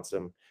he wants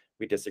him.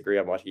 We disagree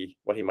on what he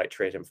might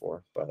trade him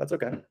for, but that's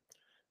okay.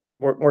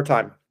 More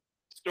time.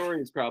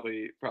 Story is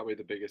probably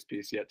the biggest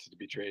piece yet to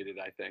be traded.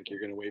 I think you're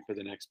going to wait for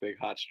the next big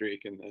hot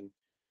streak, and then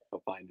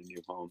he'll find a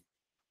new home.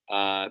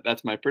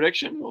 That's my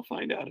prediction. We'll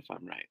find out if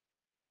I'm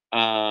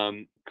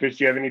right. Chris,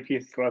 do you have any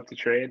pieces left to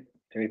trade?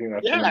 Anything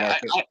left? Yeah,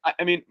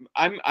 I mean,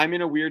 I'm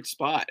in a weird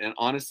spot, and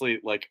honestly,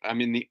 like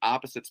I'm in the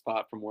opposite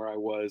spot from where I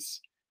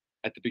was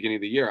at the beginning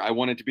of the year. I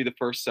wanted to be the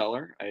first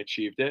seller. I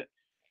achieved it.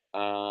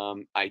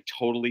 I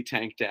totally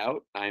tanked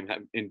out. I'm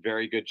in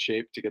very good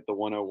shape to get the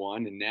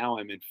 101, and now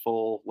I'm in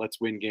full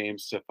let's win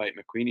games to fight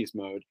McQueenie's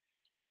mode.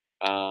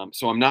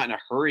 So I'm not in a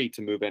hurry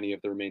to move any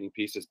of the remaining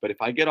pieces. But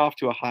if I get off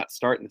to a hot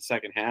start in the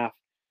second half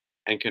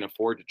and can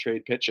afford to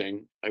trade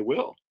pitching, I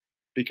will,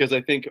 because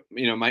I think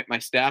my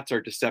stats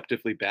are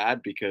deceptively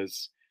bad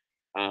because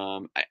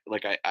I'm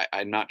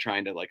not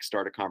trying to like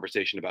start a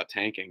conversation about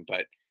tanking,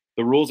 but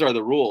the rules are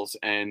the rules.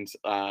 And,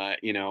 I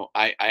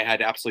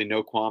had absolutely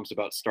no qualms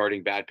about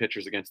starting bad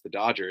pitchers against the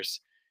Dodgers,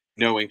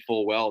 knowing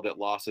full well that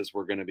losses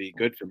were going to be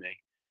good for me.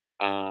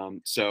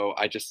 So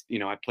I just,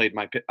 I played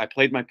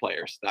my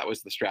players. That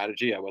was the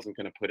strategy. I wasn't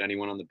going to put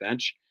anyone on the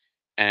bench.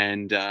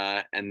 And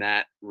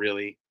that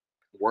really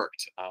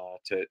worked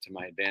to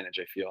my advantage,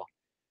 I feel,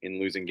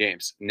 in losing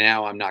games.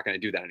 Now I'm not going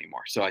to do that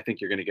anymore. So I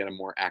think you're going to get a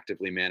more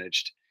actively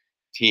managed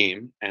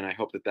team. And I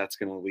hope that that's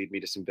going to lead me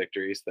to some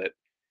victories that,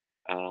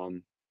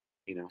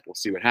 we'll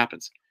see what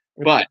happens.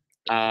 But,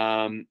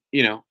 I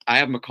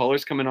have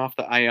McCullers coming off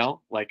the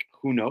IL. Like,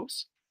 who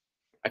knows?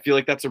 I feel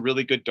like that's a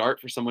really good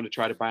dart for someone to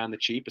try to buy on the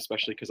cheap,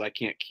 especially because I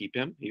can't keep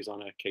him. He's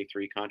on a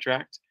K3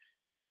 contract.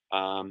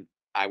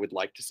 I would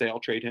like to say I'll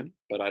trade him,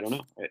 but I don't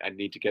know. I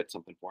need to get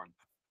something for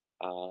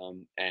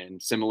him.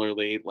 And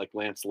similarly, like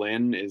Lance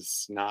Lynn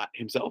is not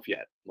himself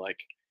yet. Like,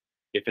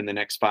 if in the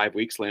next 5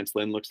 weeks Lance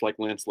Lynn looks like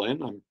Lance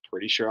Lynn, I'm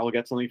pretty sure I'll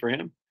get something for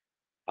him.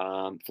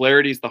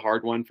 Flaherty's the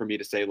hard one for me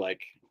to say,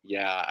 like,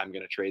 yeah, I'm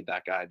going to trade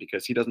that guy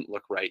because he doesn't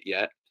look right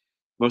yet.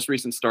 Most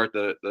recent start,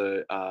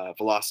 the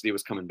velocity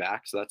was coming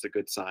back, so that's a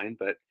good sign.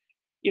 But,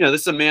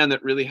 this is a man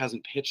that really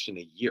hasn't pitched in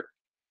a year.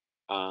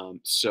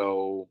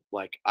 So,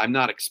 like, I'm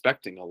not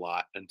expecting a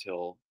lot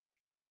until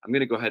I'm going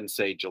to go ahead and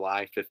say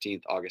July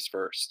 15th, August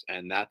 1st.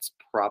 And that's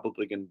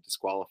probably going to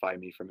disqualify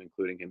me from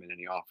including him in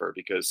any offer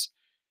because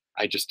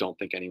I just don't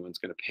think anyone's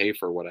going to pay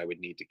for what I would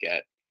need to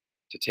get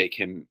to take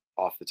him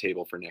off the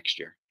table for next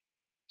year.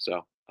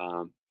 So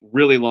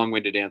really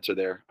long-winded answer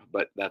there,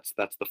 but that's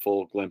the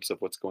full glimpse of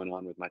what's going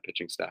on with my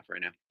pitching staff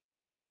right now.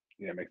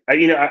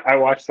 Yeah, I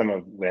watched some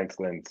of Lance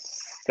Lynn's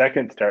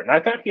second start, and I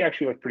thought he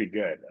actually looked pretty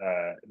good.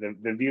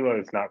 The velo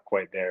is not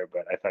quite there,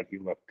 but I thought he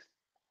looked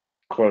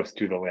close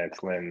to the Lance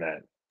Lynn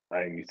that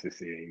I'm used to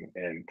seeing.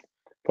 And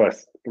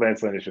plus,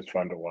 Lance Lynn is just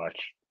fun to watch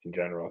in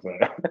general. So.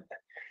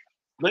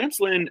 Lance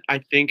Lynn, I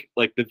think,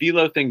 like the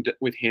velo thing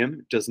with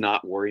him does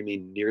not worry me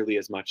nearly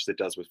as much as it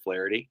does with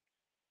Flaherty.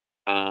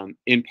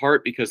 In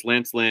part because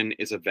Lance Lynn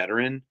is a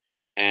veteran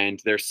and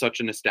there's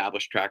such an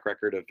established track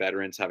record of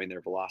veterans having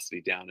their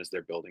velocity down as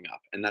they're building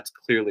up. And that's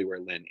clearly where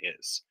Lynn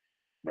is.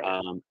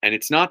 Right. And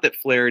it's not that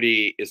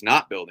Flaherty is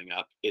not building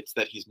up. It's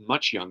that he's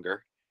much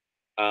younger.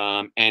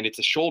 And it's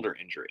a shoulder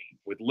injury.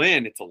 With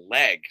Lynn, it's a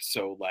leg.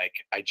 So like,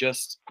 I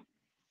just,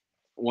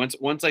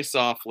 once I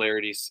saw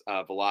Flaherty's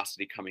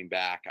velocity coming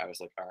back, I was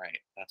like, all right,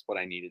 that's what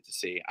I needed to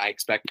see. I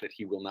expect that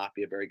he will not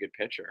be a very good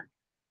pitcher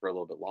for a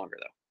little bit longer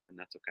though. And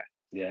that's okay.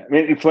 Yeah. I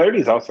mean,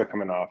 Flaherty's also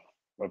coming off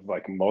of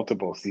like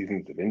multiple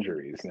seasons of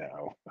injuries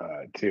now,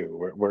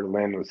 too, where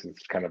Lynn was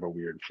just kind of a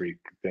weird freak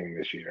thing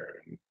this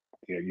year. And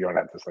you don't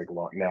have this like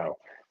long now,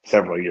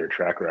 several year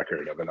track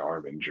record of an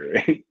arm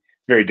injury.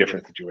 Very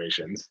different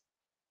situations.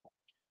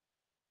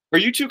 Are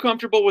you too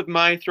comfortable with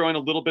my throwing a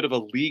little bit of a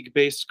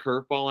league-based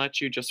curveball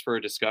at you just for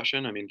a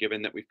discussion? I mean,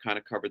 given that we've kind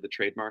of covered the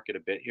trade market a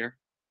bit here.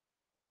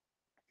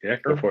 Yeah,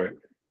 go for it.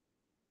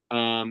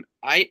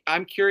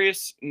 I'm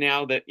curious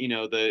now that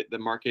the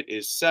market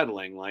is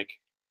settling. Like,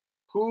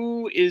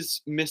 who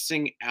is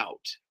missing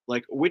out?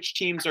 Like, which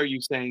teams are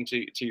you saying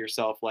to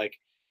yourself, like,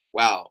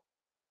 wow,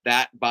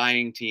 that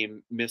buying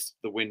team missed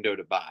the window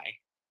to buy,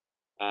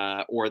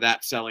 or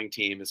that selling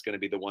team is going to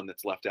be the one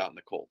that's left out in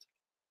the cold,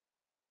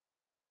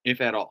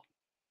 if at all?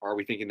 Or are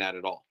we thinking that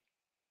at all?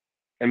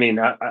 I mean,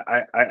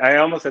 I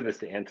almost said this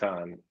to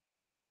Anton,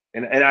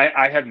 and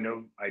I have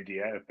no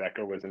idea if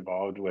Becker was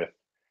involved with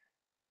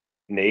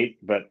Nate,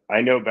 but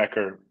I know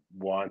Becker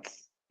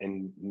wants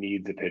and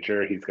needs a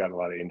pitcher. He's got a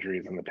lot of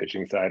injuries on the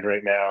pitching side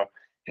right now,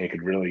 and he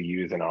could really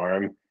use an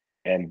arm.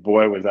 And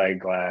boy, was I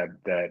glad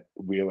that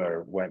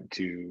Wheeler went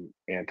to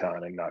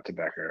Anton and not to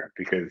Becker,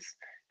 because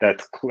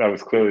that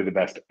was clearly the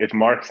best. If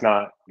Mark's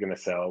not going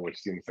to sell, which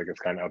seems like it's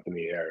kind of up in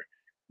the air,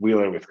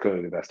 Wheeler was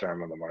clearly the best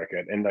arm on the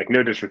market. And like,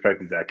 no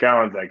disrespect to Zach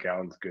Gallen, Zach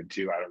Gallen's good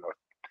too.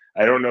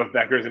 I don't know if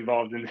Becker's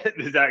involved in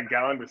the Zach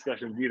Gallen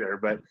discussions either,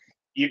 but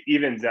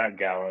even Zach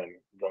Gallen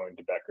going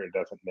to Becker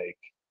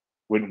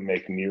wouldn't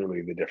make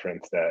nearly the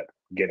difference that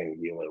getting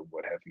Wheeler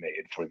would have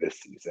made for this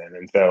season.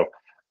 And so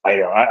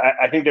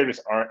I think there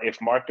just aren't,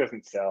 if Mark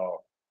doesn't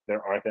sell,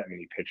 there aren't that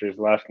many pitchers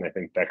left, and I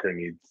think Becker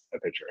needs a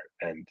pitcher.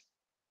 And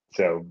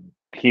so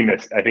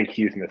I think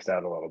he's missed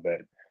out a little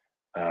bit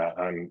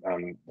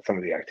on some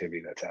of the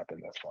activity that's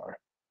happened thus far.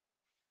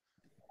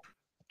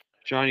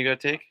 Sean, you got a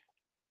take?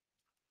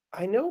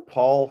 I know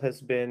Paul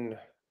has been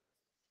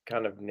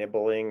kind of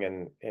nibbling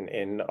and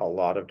in a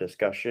lot of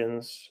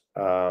discussions.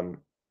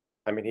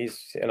 I mean,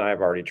 he's and I have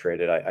already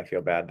traded. I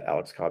feel bad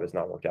Alex Cobb has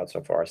not worked out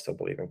so far. I still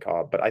believe in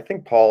Cobb, but I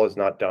think Paul is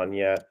not done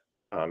yet.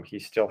 He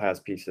still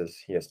has pieces.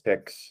 He has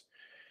picks.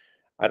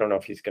 I don't know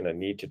if he's going to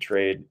need to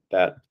trade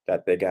that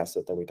big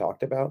asset that we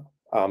talked about.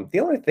 The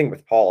only thing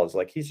with Paul is,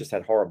 like, he's just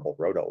had horrible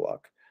roto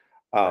luck.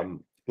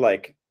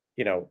 Like,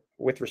 you know,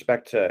 with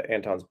respect to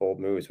Anton's bold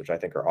moves, which I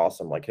think are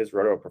awesome, like, his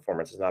roto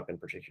performance has not been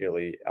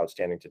particularly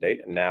outstanding to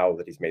date. And now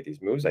that he's made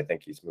these moves, I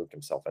think he's moved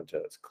himself into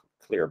a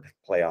clear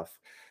playoff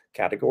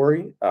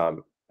category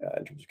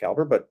in terms of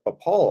caliber. But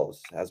Paul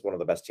has one of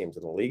the best teams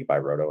in the league by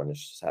roto, and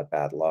it's just had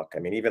bad luck. I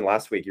mean, even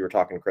last week you were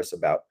talking to Chris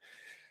about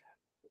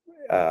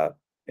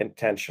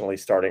intentionally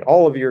starting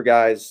all of your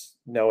guys,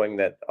 knowing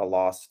that a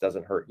loss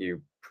doesn't hurt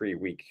you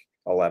pre-week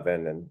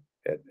 11,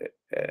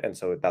 and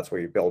so that's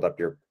where you build up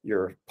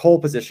your pole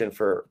position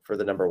for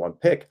the number one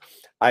pick.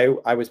 I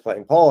was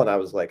playing Paul, and I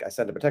was like, I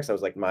sent him a text. I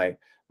was like, my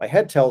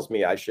head tells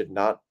me I should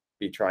not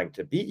be trying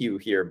to beat you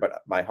here,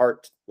 but my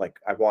heart, like,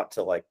 I want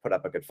to, like, put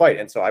up a good fight.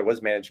 And so I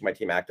was managing my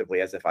team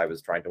actively as if I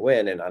was trying to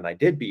win, and I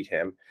did beat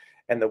him.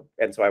 And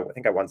so I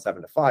think I won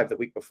 7-5. The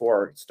week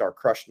before, Star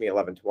crushed me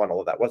 11-1,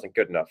 although that wasn't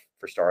good enough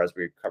for Star. As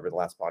we covered in the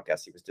last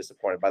podcast, he was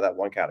disappointed by that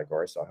one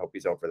category, so I hope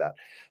he's over that.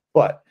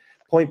 But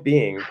point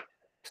being,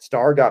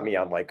 Star got me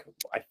on, like,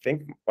 I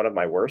think one of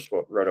my worst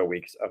roto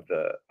weeks of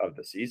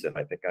the season.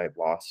 I think I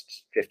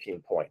lost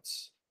 15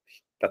 points.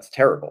 That's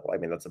terrible. I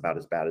mean, that's about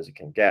as bad as it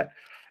can get.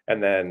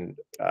 And then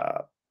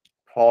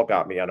Paul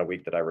got me on a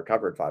week that I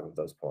recovered 5 of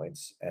those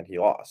points, and he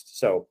lost.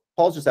 So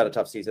Paul's just had a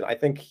tough season. I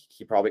think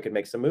he probably could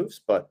make some moves,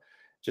 but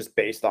just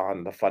based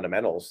on the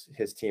fundamentals,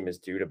 his team is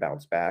due to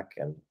bounce back.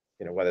 And,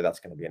 you know, whether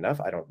that's going to be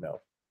enough, I don't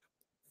know.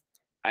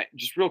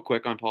 Just real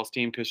quick on Paul's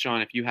team, because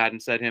Sean, if you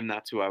hadn't said him,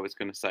 that's who I was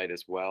going to cite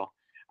as well.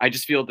 I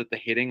just feel that the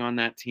hitting on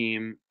that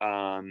team,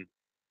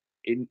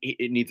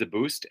 it needs a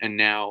boost. And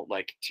now,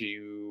 like,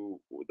 to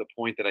the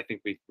point that I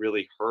think we've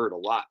really heard a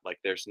lot, like,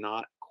 there's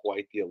not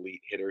quite the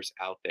elite hitters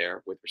out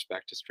there with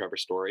respect to Trevor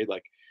Story.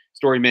 Like,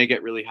 Story may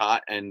get really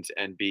hot and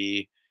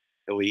be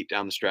elite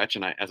down the stretch,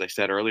 and as I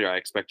said earlier, I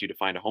expect you to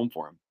find a home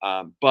for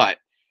him. But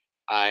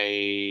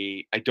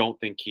I don't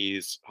think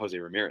he's Jose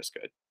Ramirez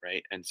good,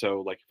 right? And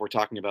so, like, if we're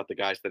talking about the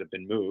guys that have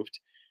been moved,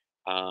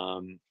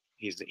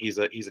 he's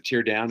a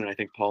tier down, and I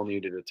think Paul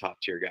needed a top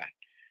tier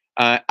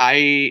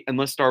guy.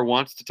 Unless Star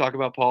wants to talk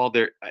about Paul,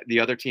 the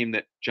other team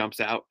that jumps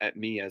out at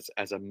me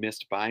as a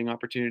missed buying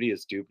opportunity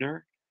is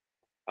Dubner.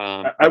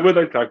 I would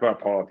like to talk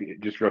about Paul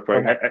just real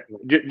quick.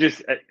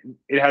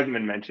 It hasn't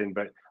been mentioned,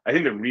 but I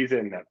think the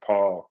reason that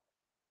Paul,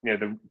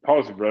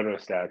 Paul's roto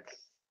stats,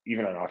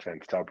 even on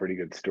offense, tell a pretty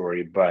good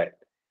story. But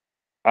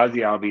Ozzy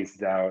Albies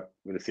is out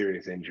with a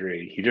serious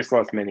injury. He just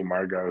lost Manny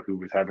Margot, who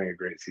was having a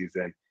great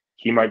season.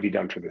 He might be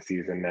done for the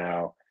season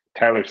now.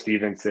 Tyler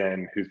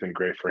Stevenson, who's been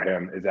great for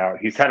him, is out.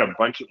 He's had a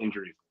bunch of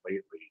injuries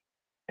lately,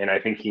 and I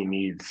think he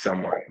needs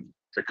someone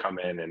to come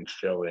in and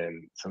fill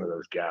in some of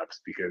those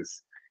gaps,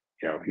 because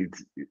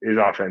his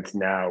offense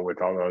now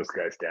with all those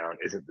guys down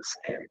isn't the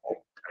same.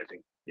 I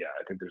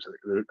think there's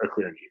a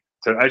clear need.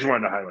 So I just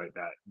wanted to highlight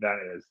that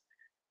is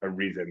a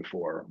reason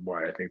for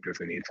why I think there's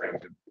a need for him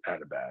to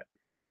add a bat.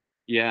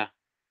 Yeah.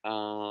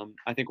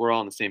 I think we're all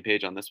on the same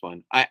page on this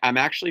one. I'm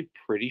actually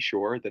pretty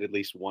sure that at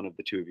least one of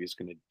the two of you is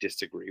going to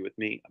disagree with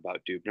me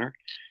about Dubner.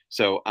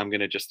 So I'm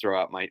going to just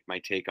throw out my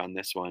take on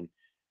this one.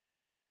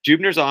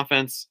 Dubner's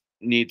offense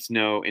needs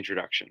no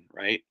introduction,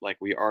 right? Like,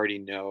 we already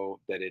know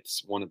that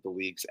it's one of the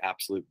league's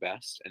absolute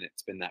best, and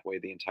it's been that way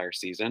the entire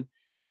season.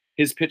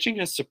 His pitching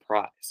has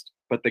surprised,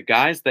 but the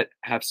guys that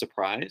have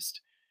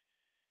surprised,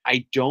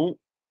 I don't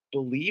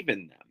believe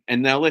in them.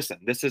 And now listen,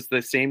 this is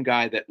the same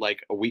guy that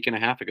like a week and a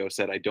half ago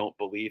said, I don't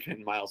believe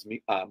in Miles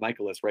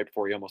Michaelis right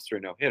before he almost threw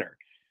a no-hitter.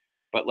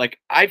 But like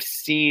I've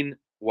seen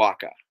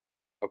Waka,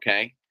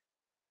 okay?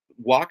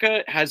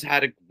 Waka has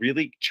had a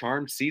really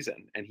charmed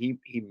season, and he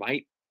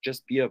might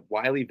just be a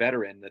wily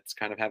veteran that's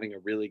kind of having a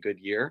really good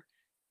year.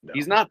 No.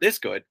 He's not this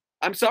good.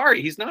 I'm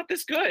sorry, he's not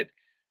this good.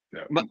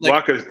 No, Like,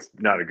 Waka's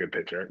not a good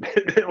pitcher.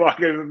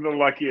 Waka's the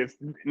luckiest.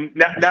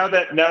 Now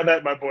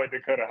that my boy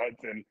Dakota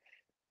Hudson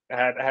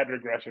had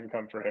regression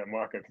come for him,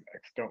 Waka's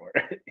next. Don't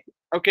worry.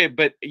 okay,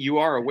 but you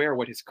are aware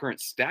what his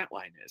current stat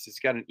line is. He's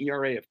got an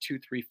ERA of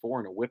 2.34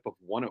 and a WHIP of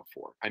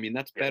 104. I mean,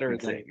 that's better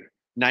than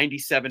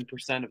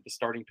 97% of the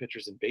starting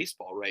pitchers in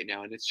baseball right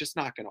now, and it's just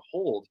not going to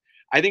hold.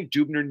 I think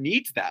Dubner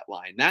needs that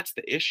line. That's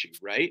the issue,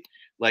 right?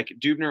 Like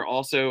Dubner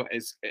also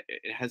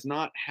has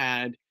not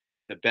had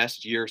the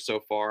best year so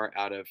far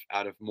out of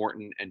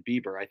Morton and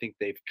Bieber. I think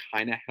they've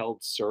kind of held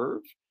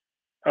serve.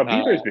 Oh,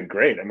 Bieber's been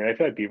great. I mean, I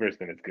feel like Bieber's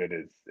been as good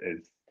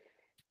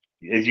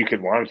as you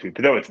could want him to be.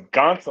 But no, it's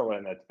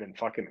Gonsolin that's been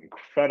fucking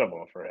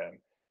incredible for him.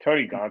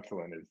 Tony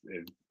Gonsolin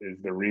is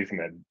the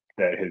reason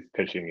that his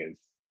pitching is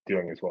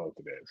doing as well as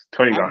it is.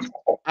 Tony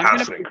Gonsolin,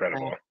 absolutely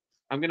incredible.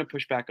 I'm going to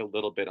push back a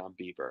little bit on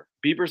Bieber.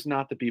 Bieber's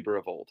not the Bieber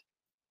of old,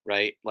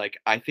 right? Like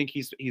I think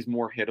he's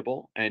more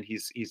hittable, and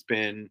he's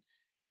been.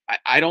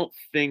 I don't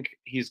think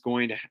he's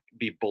going to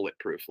be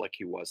bulletproof like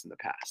he was in the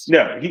past.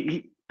 No,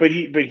 but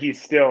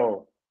he's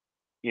still,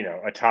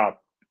 a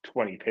top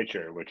 20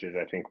 pitcher, which is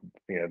I think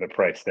the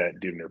price that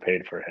Dubner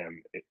paid for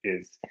him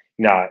is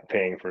not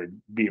paying for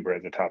Bieber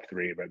as a top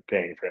 3, but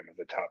paying for him as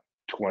a top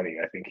 20.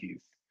 I think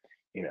he's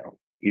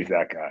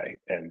that guy,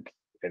 and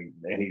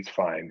he's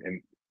fine.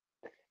 And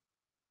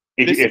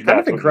if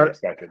that's what you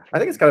expected, I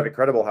think it's kind of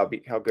incredible how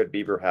good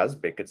Bieber has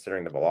been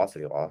considering the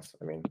velocity loss.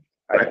 I mean,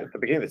 at the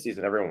beginning of the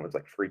season, everyone was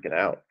like freaking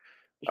out.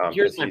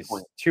 Here's my he's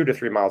point: 2 to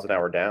 3 miles an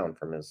hour down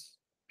from his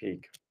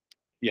peak.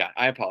 Yeah,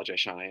 I apologize,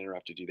 Sean. I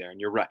interrupted you there,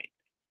 and you're right.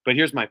 But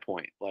here's my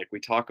point: like we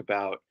talk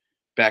about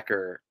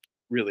Becker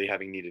really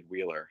having needed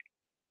Wheeler.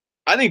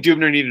 I think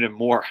Dubner needed him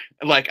more.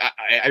 Like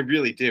I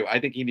really do. I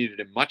think he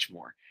needed him much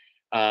more.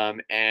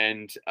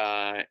 And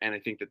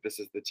I think that this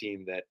is the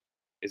team that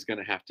is going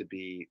to have to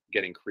be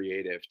getting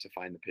creative to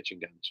find the pitching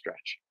down the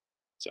stretch.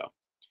 So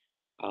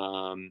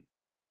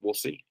we'll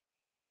see.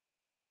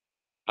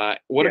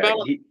 What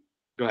about?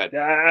 Go ahead.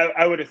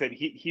 I would have said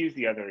he's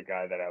the other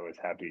guy that I was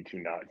happy to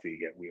not see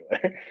get Wheeler,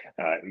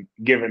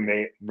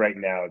 given right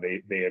now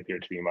they appear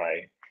to be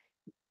my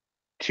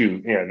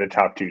two, the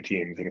top 2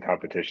 teams in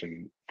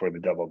competition for the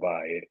double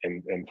bye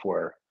and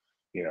for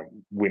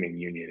winning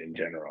Union in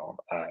general.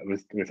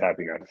 Was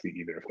happy not to see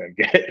either of them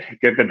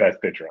get the best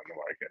pitcher on the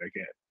market.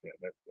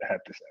 I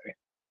have to say.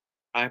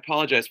 I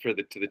apologize to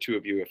the two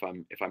of you if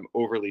I'm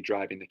overly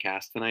driving the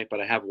cast tonight,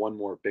 but I have one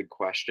more big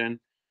question.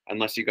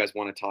 Unless you guys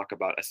want to talk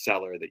about a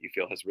seller that you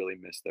feel has really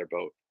missed their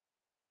boat.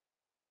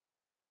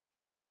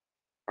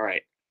 All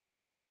right.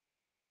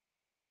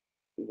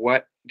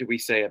 What do we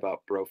say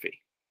about Brophy?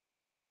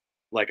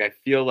 Like, I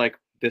feel like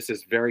this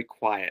is very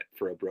quiet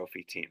for a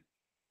Brophy team.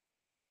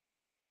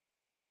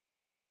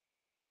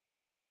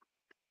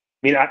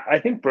 I mean, I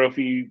think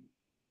Brophy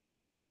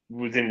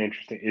was in an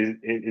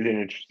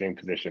interesting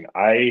position.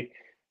 I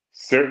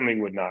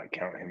certainly would not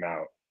count him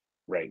out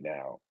right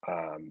now.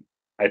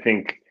 I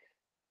think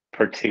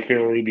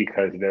particularly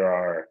because there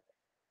are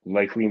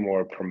likely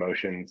more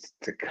promotions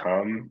to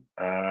come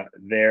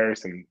there,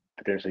 some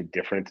potentially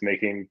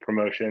difference-making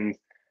promotions.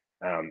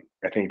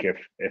 I think if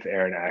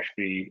Aaron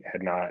Ashby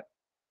had not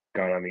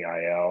gone on the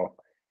IL,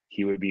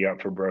 he would be up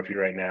for Brophy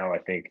right now. I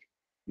think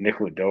Nick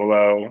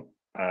Lodolo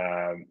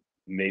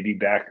may be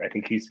back. I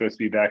think he's supposed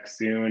to be back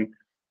soon.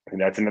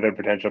 And that's another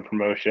potential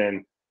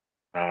promotion.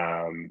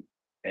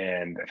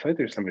 And I feel like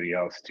there's somebody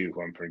else too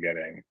who I'm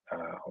forgetting.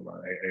 Hold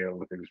on, I gotta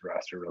look at his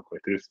roster real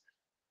quick.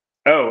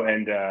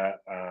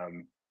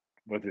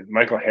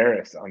 Michael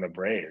Harris on the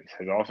Braves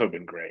has also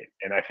been great.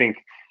 And I think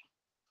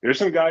there's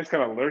some guys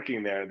kind of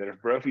lurking there that if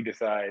Brophy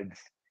decides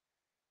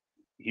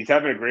he's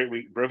having a great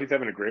week, Brophy's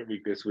having a great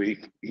week this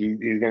week.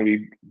 He's going to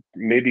be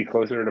maybe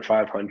closer to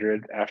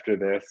 500 after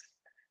this.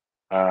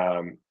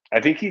 I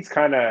think he's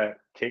kind of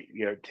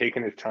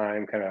taking his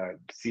time, kind of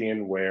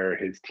seeing where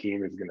his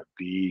team is going to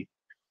be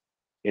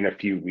in a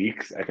few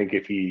weeks. I think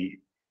if he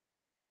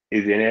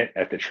is in it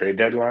at the trade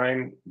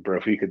deadline,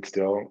 Brophy could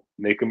still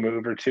make a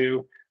move or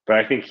two. But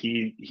I think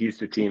he's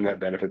the team that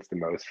benefits the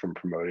most from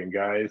promoting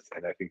guys,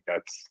 and I think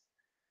that's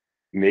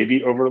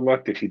maybe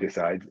overlooked if he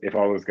decides if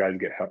all those guys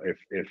get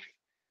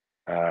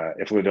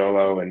if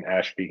Lodolo and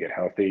Ashby get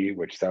healthy,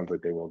 which sounds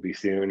like they will be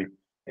soon,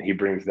 and he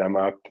brings them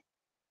up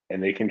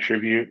and they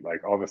contribute,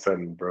 like all of a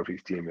sudden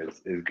Brophy's team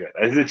is good.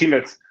 It's a team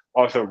that's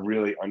also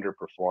really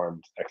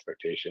underperformed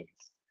expectations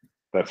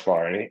thus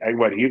far. And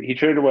he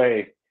traded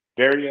away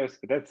Berrios,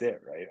 but that's it,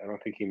 right? I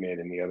don't think he made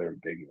any other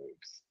big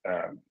moves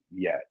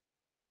yet.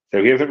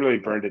 So he hasn't really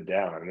burned it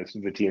down. And this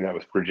is the team that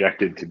was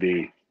projected to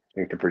be, I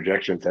think the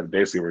projections said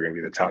basically we're going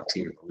to be the top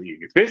team in the league.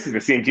 It's basically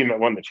the same team that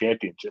won the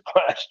championship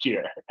last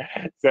year.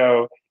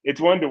 So it's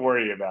one to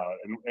worry about,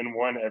 and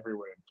one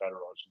everyone in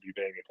Federal should be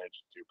paying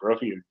attention to.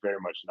 Brophy is very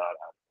much not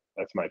on.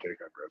 That's my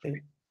take on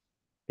Brophy.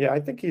 Yeah, I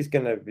think he's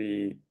going to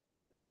be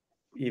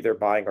either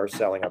buying or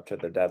selling up to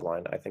the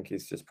deadline. I think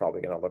he's just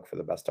probably going to look for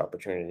the best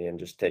opportunity and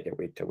just take it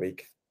week to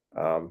week.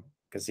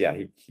 Because yeah,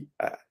 he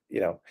you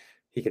know,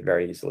 he could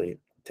very easily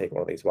take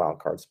one of these wild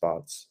card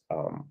spots.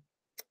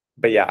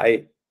 But yeah,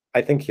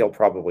 I think he'll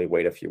probably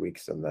wait a few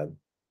weeks and then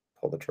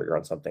pull the trigger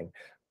on something,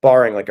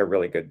 barring like a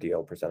really good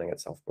deal presenting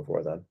itself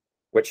before then,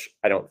 which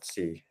I don't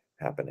see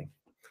happening.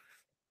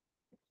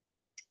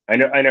 I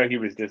know he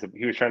was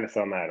trying to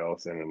sell Matt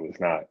Olson and was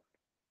not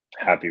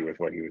happy with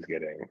what he was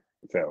getting.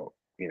 So,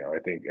 you know, I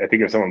think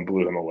if someone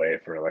blew him away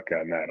for like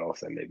a Matt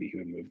Olson, maybe he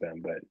would move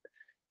them. But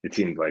it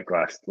seemed like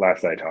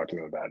last I talked to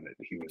him about it,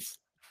 he was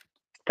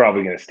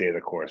probably going to stay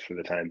the course for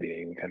the time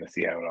being and kind of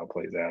see how it all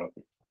plays out.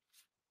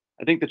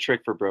 I think the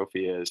trick for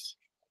Brophy is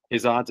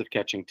his odds of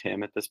catching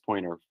Tim at this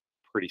point are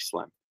pretty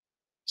slim.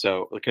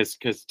 So because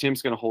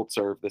Tim's going to hold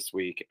serve this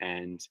week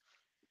and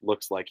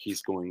looks like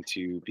he's going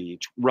to be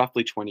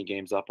roughly 20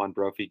 games up on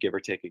Brophy, give or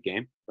take a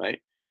game,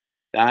 right?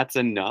 That's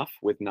enough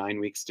with 9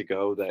 weeks to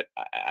go that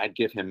I'd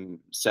give him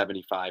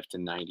 75 to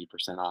 90%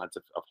 odds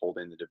of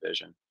holding the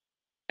division.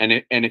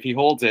 And if he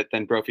holds it,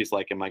 then Brophy's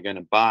like, am I going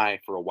to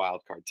buy for a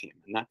wild card team?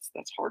 And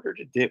that's harder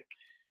to do.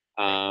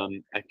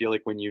 I feel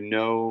like when you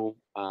know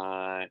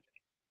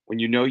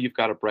you've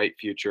got a bright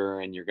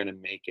future and you're going to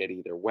make it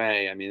either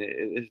way. I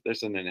mean,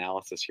 there's an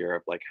analysis here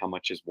of like how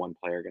much is one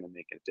player going to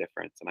make a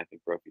difference, and I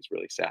think Brophy's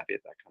really savvy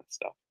at that kind of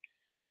stuff.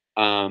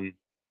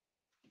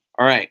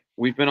 All right,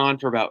 we've been on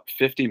for about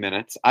 50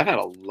 minutes. I've had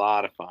a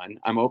lot of fun.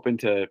 I'm open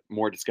to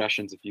more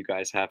discussions if you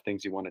guys have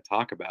things you want to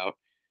talk about.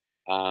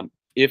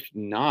 If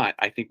not,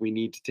 I think we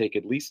need to take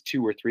at least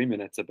 2 or 3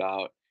 minutes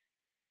about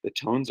the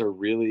Tones are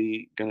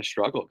really going to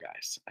struggle,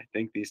 guys. I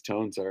think these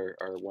Tones are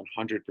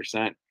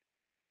 100%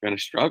 going to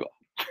struggle.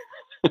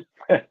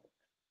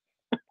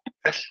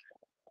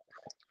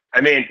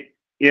 I mean,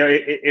 you know,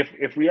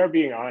 if we are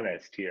being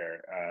honest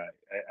here,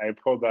 I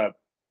pulled up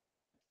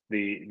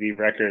the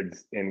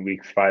records in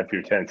weeks 5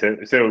 through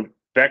 10. So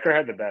Becker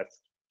had the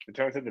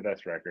Tones had the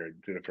best record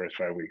through the first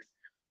 5 weeks.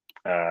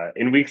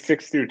 In weeks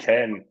 6 through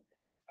 10,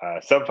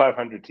 sub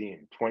 500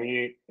 team,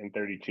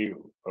 28-32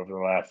 over the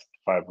last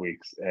 5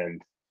 weeks.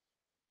 And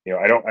you know,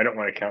 I don't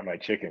want to count my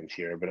chickens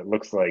here, but it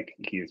looks like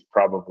he's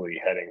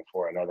probably heading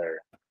for another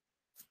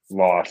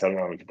loss. I don't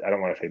want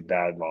to say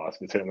bad loss,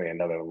 but certainly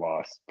another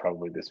loss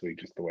probably this week,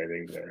 just the way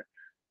things are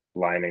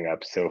lining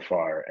up so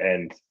far.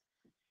 And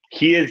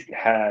he has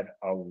had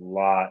a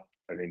lot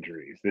of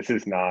injuries. This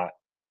is not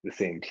the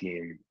same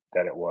team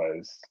that it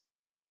was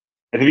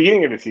at the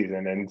beginning of the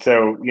season. And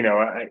so, you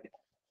know,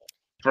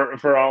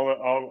 for all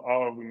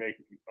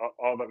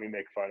that we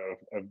make fun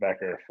of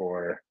Becker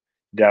for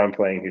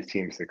downplaying his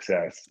team's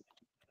success,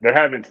 there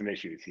have been some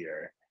issues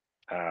here,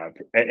 and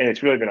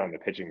it's really been on the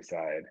pitching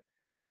side.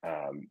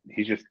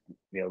 He's just,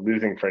 you know,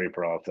 losing Freddie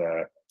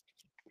Peralta,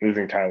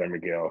 losing Tyler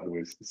McGill, who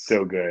was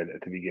so good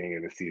at the beginning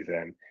of the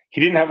season. He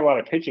didn't have a lot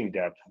of pitching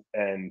depth,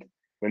 and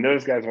when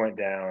those guys went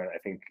down, I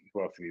think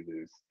who else did he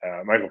lose?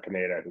 Michael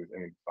Pineda, who's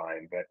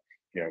fine, but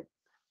you know,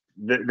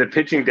 the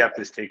pitching depth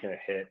has taken a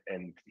hit,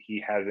 and he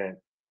hasn't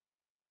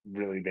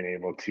really been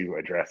able to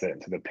address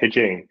it. So the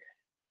pitching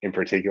in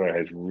particular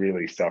has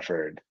really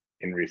suffered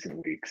in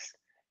recent weeks,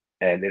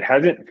 and it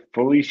hasn't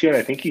fully shown.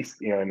 I think he's,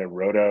 you know, in the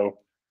roto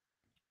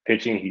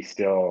pitching, he's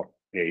still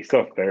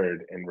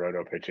third in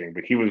roto pitching,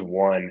 but he was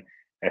one.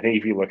 I think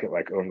if you look at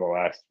like over the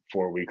last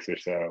 4 weeks or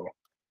so,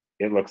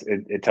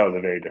 it tells a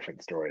very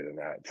different story than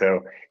that.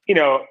 So, you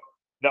know,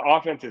 the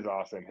offense is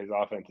awesome. His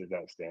offense is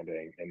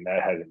outstanding, and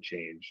that hasn't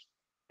changed.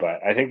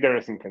 But I think there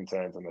are some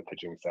concerns on the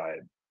pitching side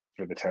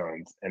for the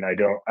Tones, and I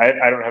don't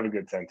have a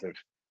good sense of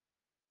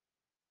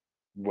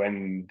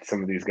when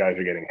some of these guys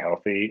are getting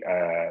healthy.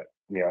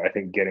 You know, I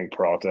think getting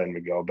Peralta and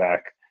McGill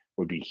back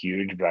would be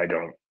huge, but I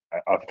don't,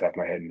 off the top of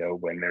my head, know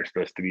when they're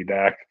supposed to be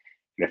back.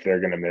 And if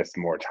they're going to miss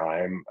more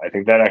time, I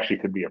think that actually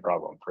could be a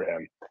problem for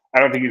him. I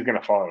don't think he's going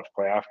to fall out of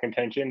playoff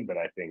contention, but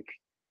I think,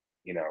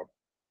 you know,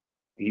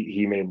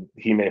 he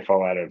may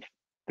fall out of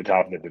the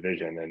top of the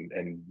division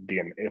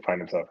and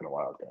find himself in a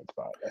wild card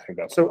spot. I think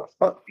that's so.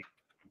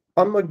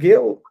 On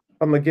McGill,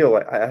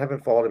 I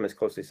haven't followed him as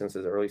closely since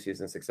his early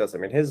season success. I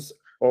mean, his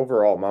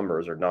overall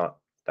numbers are not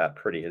that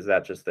pretty. Is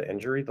that just the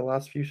injury the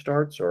last few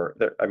starts, or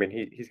I mean,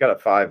 he's got a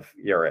 5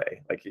 ERA.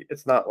 Like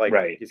it's not like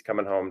he's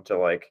coming home to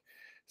like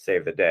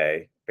save the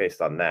day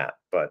based on that.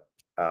 But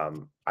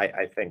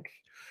I think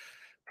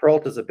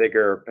Peralta's a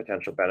bigger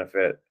potential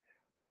benefit.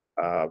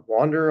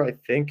 Wander, I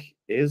think,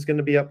 is going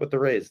to be up with the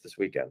Rays this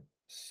weekend.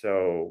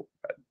 So,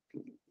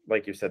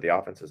 like you said, the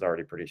offense is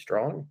already pretty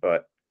strong,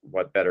 but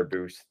what better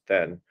boost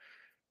than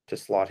to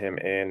slot him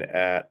in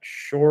at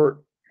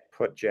short,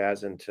 put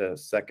Jazz into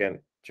second.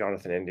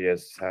 Jonathan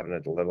India's having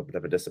a little bit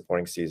of a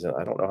disappointing season.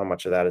 I don't know how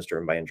much of that is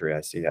driven by injury.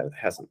 I see that it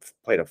hasn't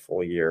played a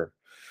full year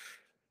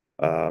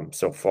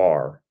so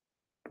far.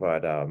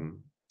 But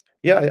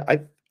yeah,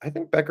 I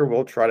think Becker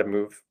will try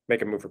to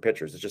make a move for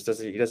pitchers. It just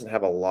he doesn't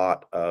have a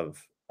lot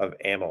of of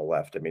ammo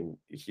left. I mean,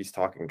 he's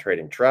talking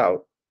trading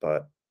Trout,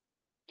 but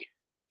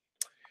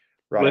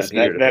Rod and Listen,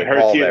 Peter to that pay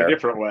hurts Paul you in a there.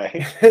 different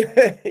way.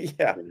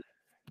 Yeah.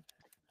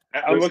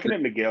 I'm looking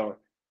at McGill.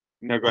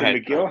 No, go So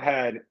ahead. McGill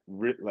had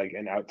like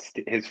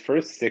his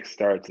first 6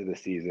 starts of the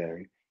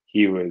season.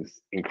 He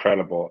was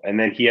incredible, and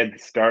then he had to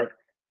start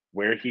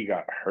where he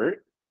got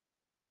hurt,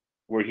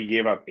 where he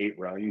gave up 8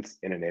 runs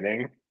in an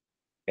inning,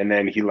 and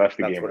then he left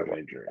the That's game what with it an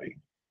was. injury.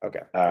 Okay.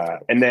 That's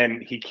what it And was.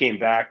 then he came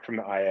back from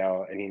the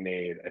IL and he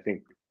made, I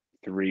think,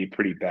 3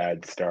 pretty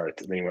bad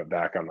starts, and then he went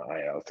back on the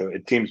IL. So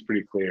it seems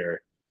pretty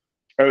clear.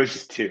 Oh, it was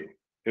just 2.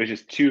 It was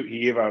just 2.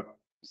 He gave up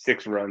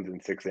 6 runs in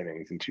 6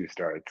 innings in 2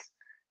 starts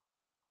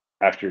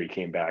after he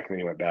came back, and then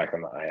he went back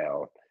on the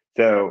IL.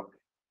 So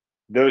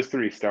those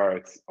 3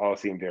 starts all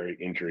seem very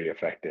injury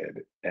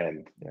affected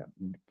and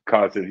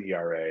caused his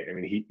ERA. I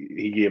mean,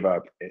 he gave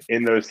up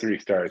in those 3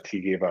 starts.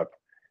 He gave up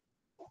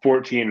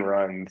 14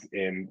 runs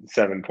in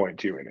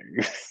 7.2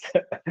 innings,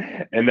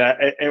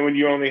 and when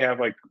you only have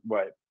like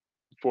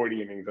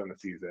 40 innings on the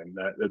season,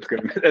 that's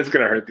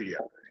gonna hurt the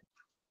ERA.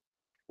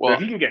 Well,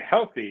 if he can get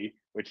healthy,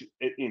 which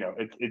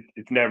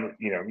it's never,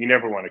 you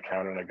never want to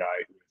count on a guy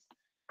who's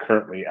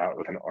currently out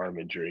with an arm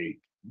injury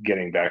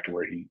getting back to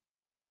where he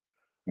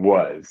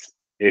was.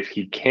 If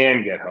he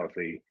can get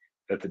healthy,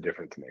 that's a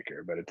difference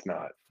maker, but it's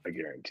not a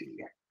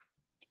guarantee.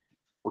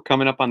 We're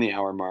coming up on the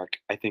hour mark.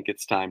 I think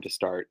it's time to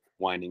start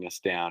winding us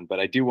down. But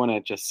I do want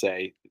to just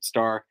say,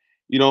 Star,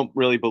 you don't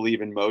really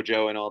believe in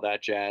mojo and all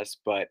that jazz,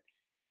 but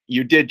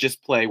you did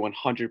just play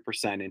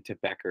 100% into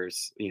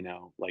Becker's,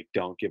 like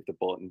don't give the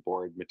bulletin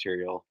board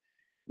material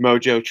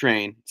mojo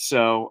train.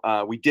 So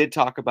we did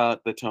talk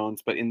about the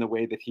Tones, but in the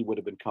way that he would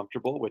have been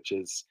comfortable, which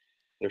is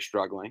they're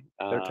struggling.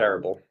 They're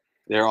terrible.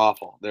 They're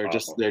awful. They're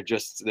Awful.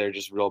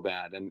 just real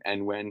bad.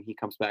 And when he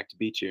comes back to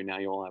beat you, now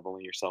you'll have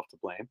only yourself to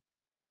blame.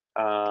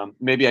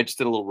 Maybe I just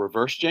did a little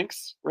reverse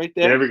jinx right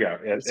there. There we go.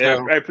 Yeah,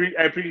 So, I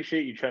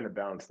appreciate you trying to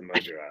balance the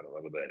mojo out a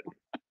little bit.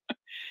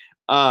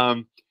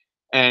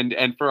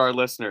 And for our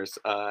listeners,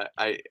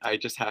 I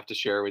just have to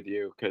share with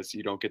you because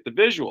you don't get the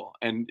visual,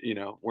 and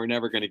we're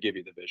never going to give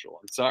you the visual.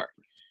 I'm sorry,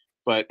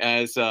 but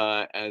as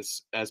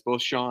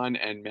both Sean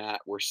and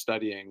Matt were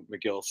studying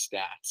McGill's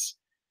stats,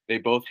 they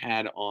both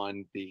had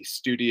on the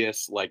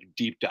studious like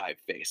deep dive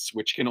face,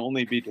 which can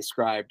only be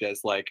described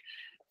as like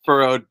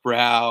furrowed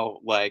brow,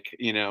 like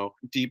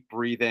deep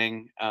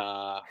breathing,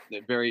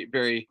 very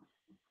very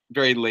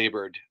very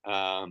labored.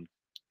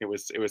 It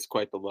was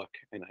quite the look,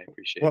 and I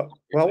appreciate it.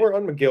 While we're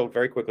on McGill,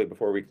 very quickly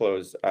before we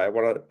close, I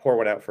want to pour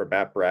one out for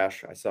Matt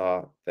Brash. I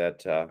saw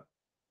that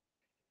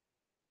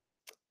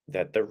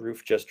that the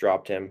roof just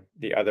dropped him,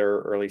 the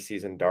other early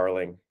season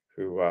darling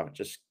who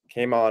just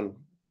came on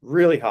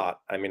really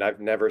hot. I mean, I've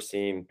never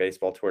seen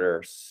baseball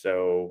Twitter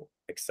so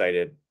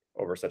excited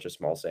over such a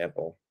small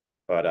sample.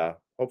 But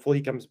hopefully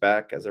he comes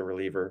back as a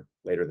reliever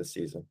later this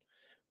season.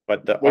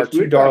 But our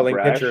 2 darling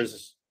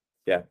pitchers,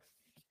 yeah.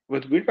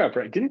 What's weird about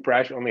Brash, didn't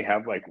Brash only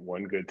have like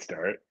 1 good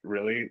start?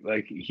 Really?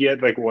 Like he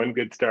had like 1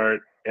 good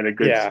start and a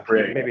good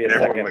spring, maybe and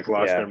everyone second,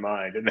 lost their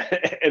mind,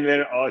 and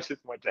then all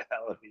just went to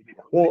hell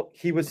immediately. Well,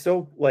 he was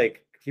so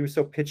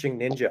pitching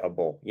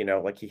ninja-able,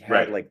 like he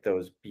had like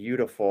those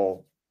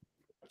beautiful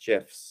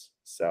gifs.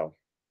 So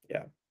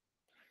yeah.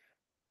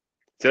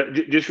 So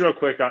just real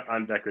quick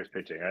on Becker's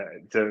pitching.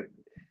 So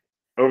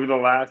over the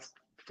last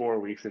 4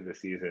 weeks of the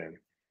season,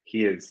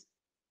 he is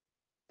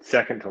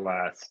second to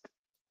last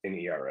in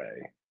ERA,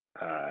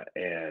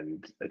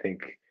 and I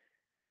think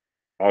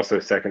also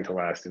second to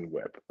last in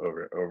WHIP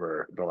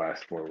over the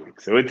last 4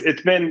 weeks. So it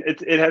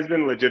has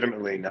been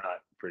legitimately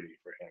not pretty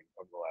for him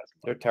over the last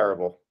month. They're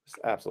terrible. It's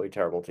absolutely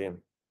terrible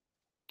team.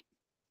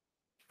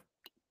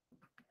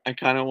 I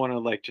kind of want to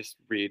like just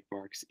read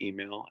Mark's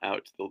email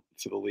out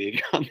to the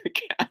league on the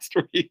cast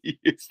where he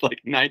used like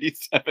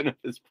 97 of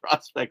his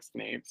prospects'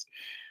 names,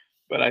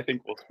 but I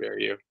think we'll spare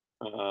you.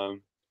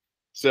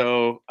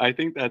 So I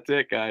think that's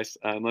it, guys.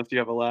 Unless you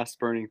have a last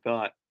burning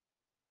thought.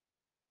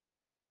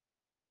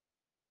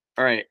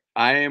 All right,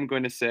 I am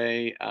going to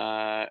say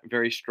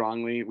very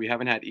strongly, we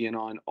haven't had Ian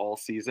on all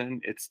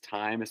season. It's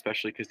time,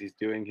 especially because he's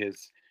doing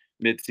his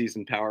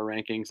mid-season power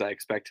rankings. I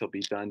expect he'll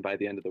be done by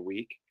the end of the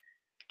week.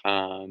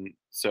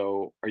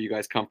 So are you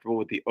guys comfortable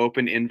with the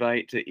open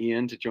invite to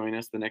Ian to join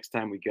us the next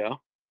time we go?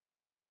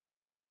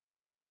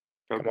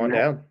 Come on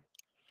down.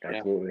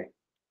 Absolutely.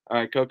 All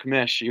right, Coach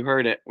Mish, you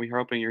heard it. We're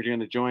hoping you're going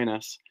to join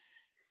us.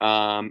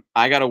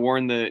 I got to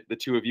warn the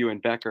 2 of you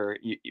and Becker.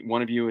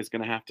 One of you is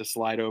going to have to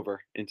slide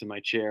over into my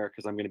chair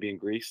because I'm going to be in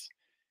Greece.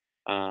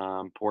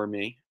 Poor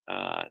me.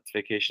 It's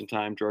vacation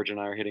time. George and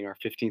I are hitting our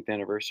 15th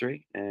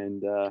anniversary,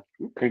 and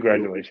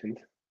congratulations.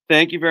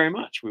 Thank you very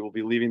much. We will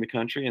be leaving the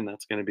country, and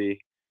that's going to be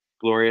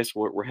glorious.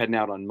 We're heading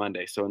out on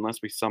Monday, so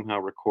unless we somehow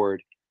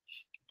record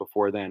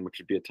before then, which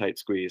would be a tight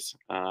squeeze,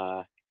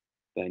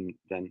 then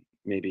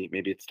maybe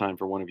it's time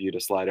for one of you to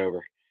slide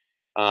over.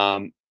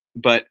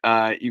 But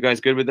you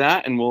guys good with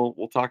that? And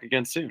we'll talk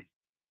again soon.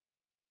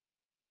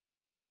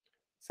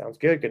 Sounds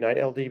good. Good night,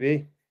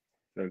 LDB.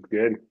 Sounds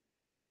good.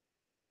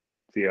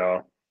 See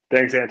y'all.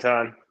 Thanks,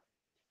 Anton.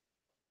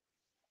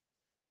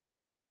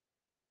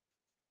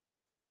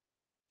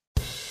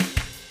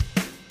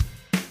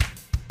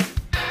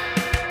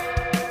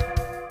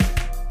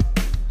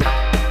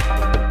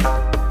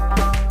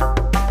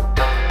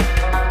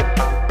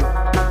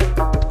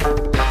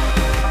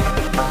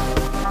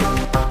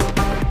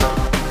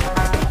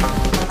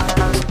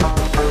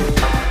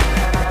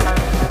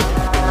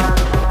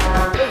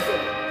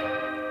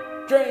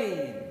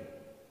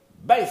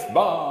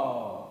 Baseball.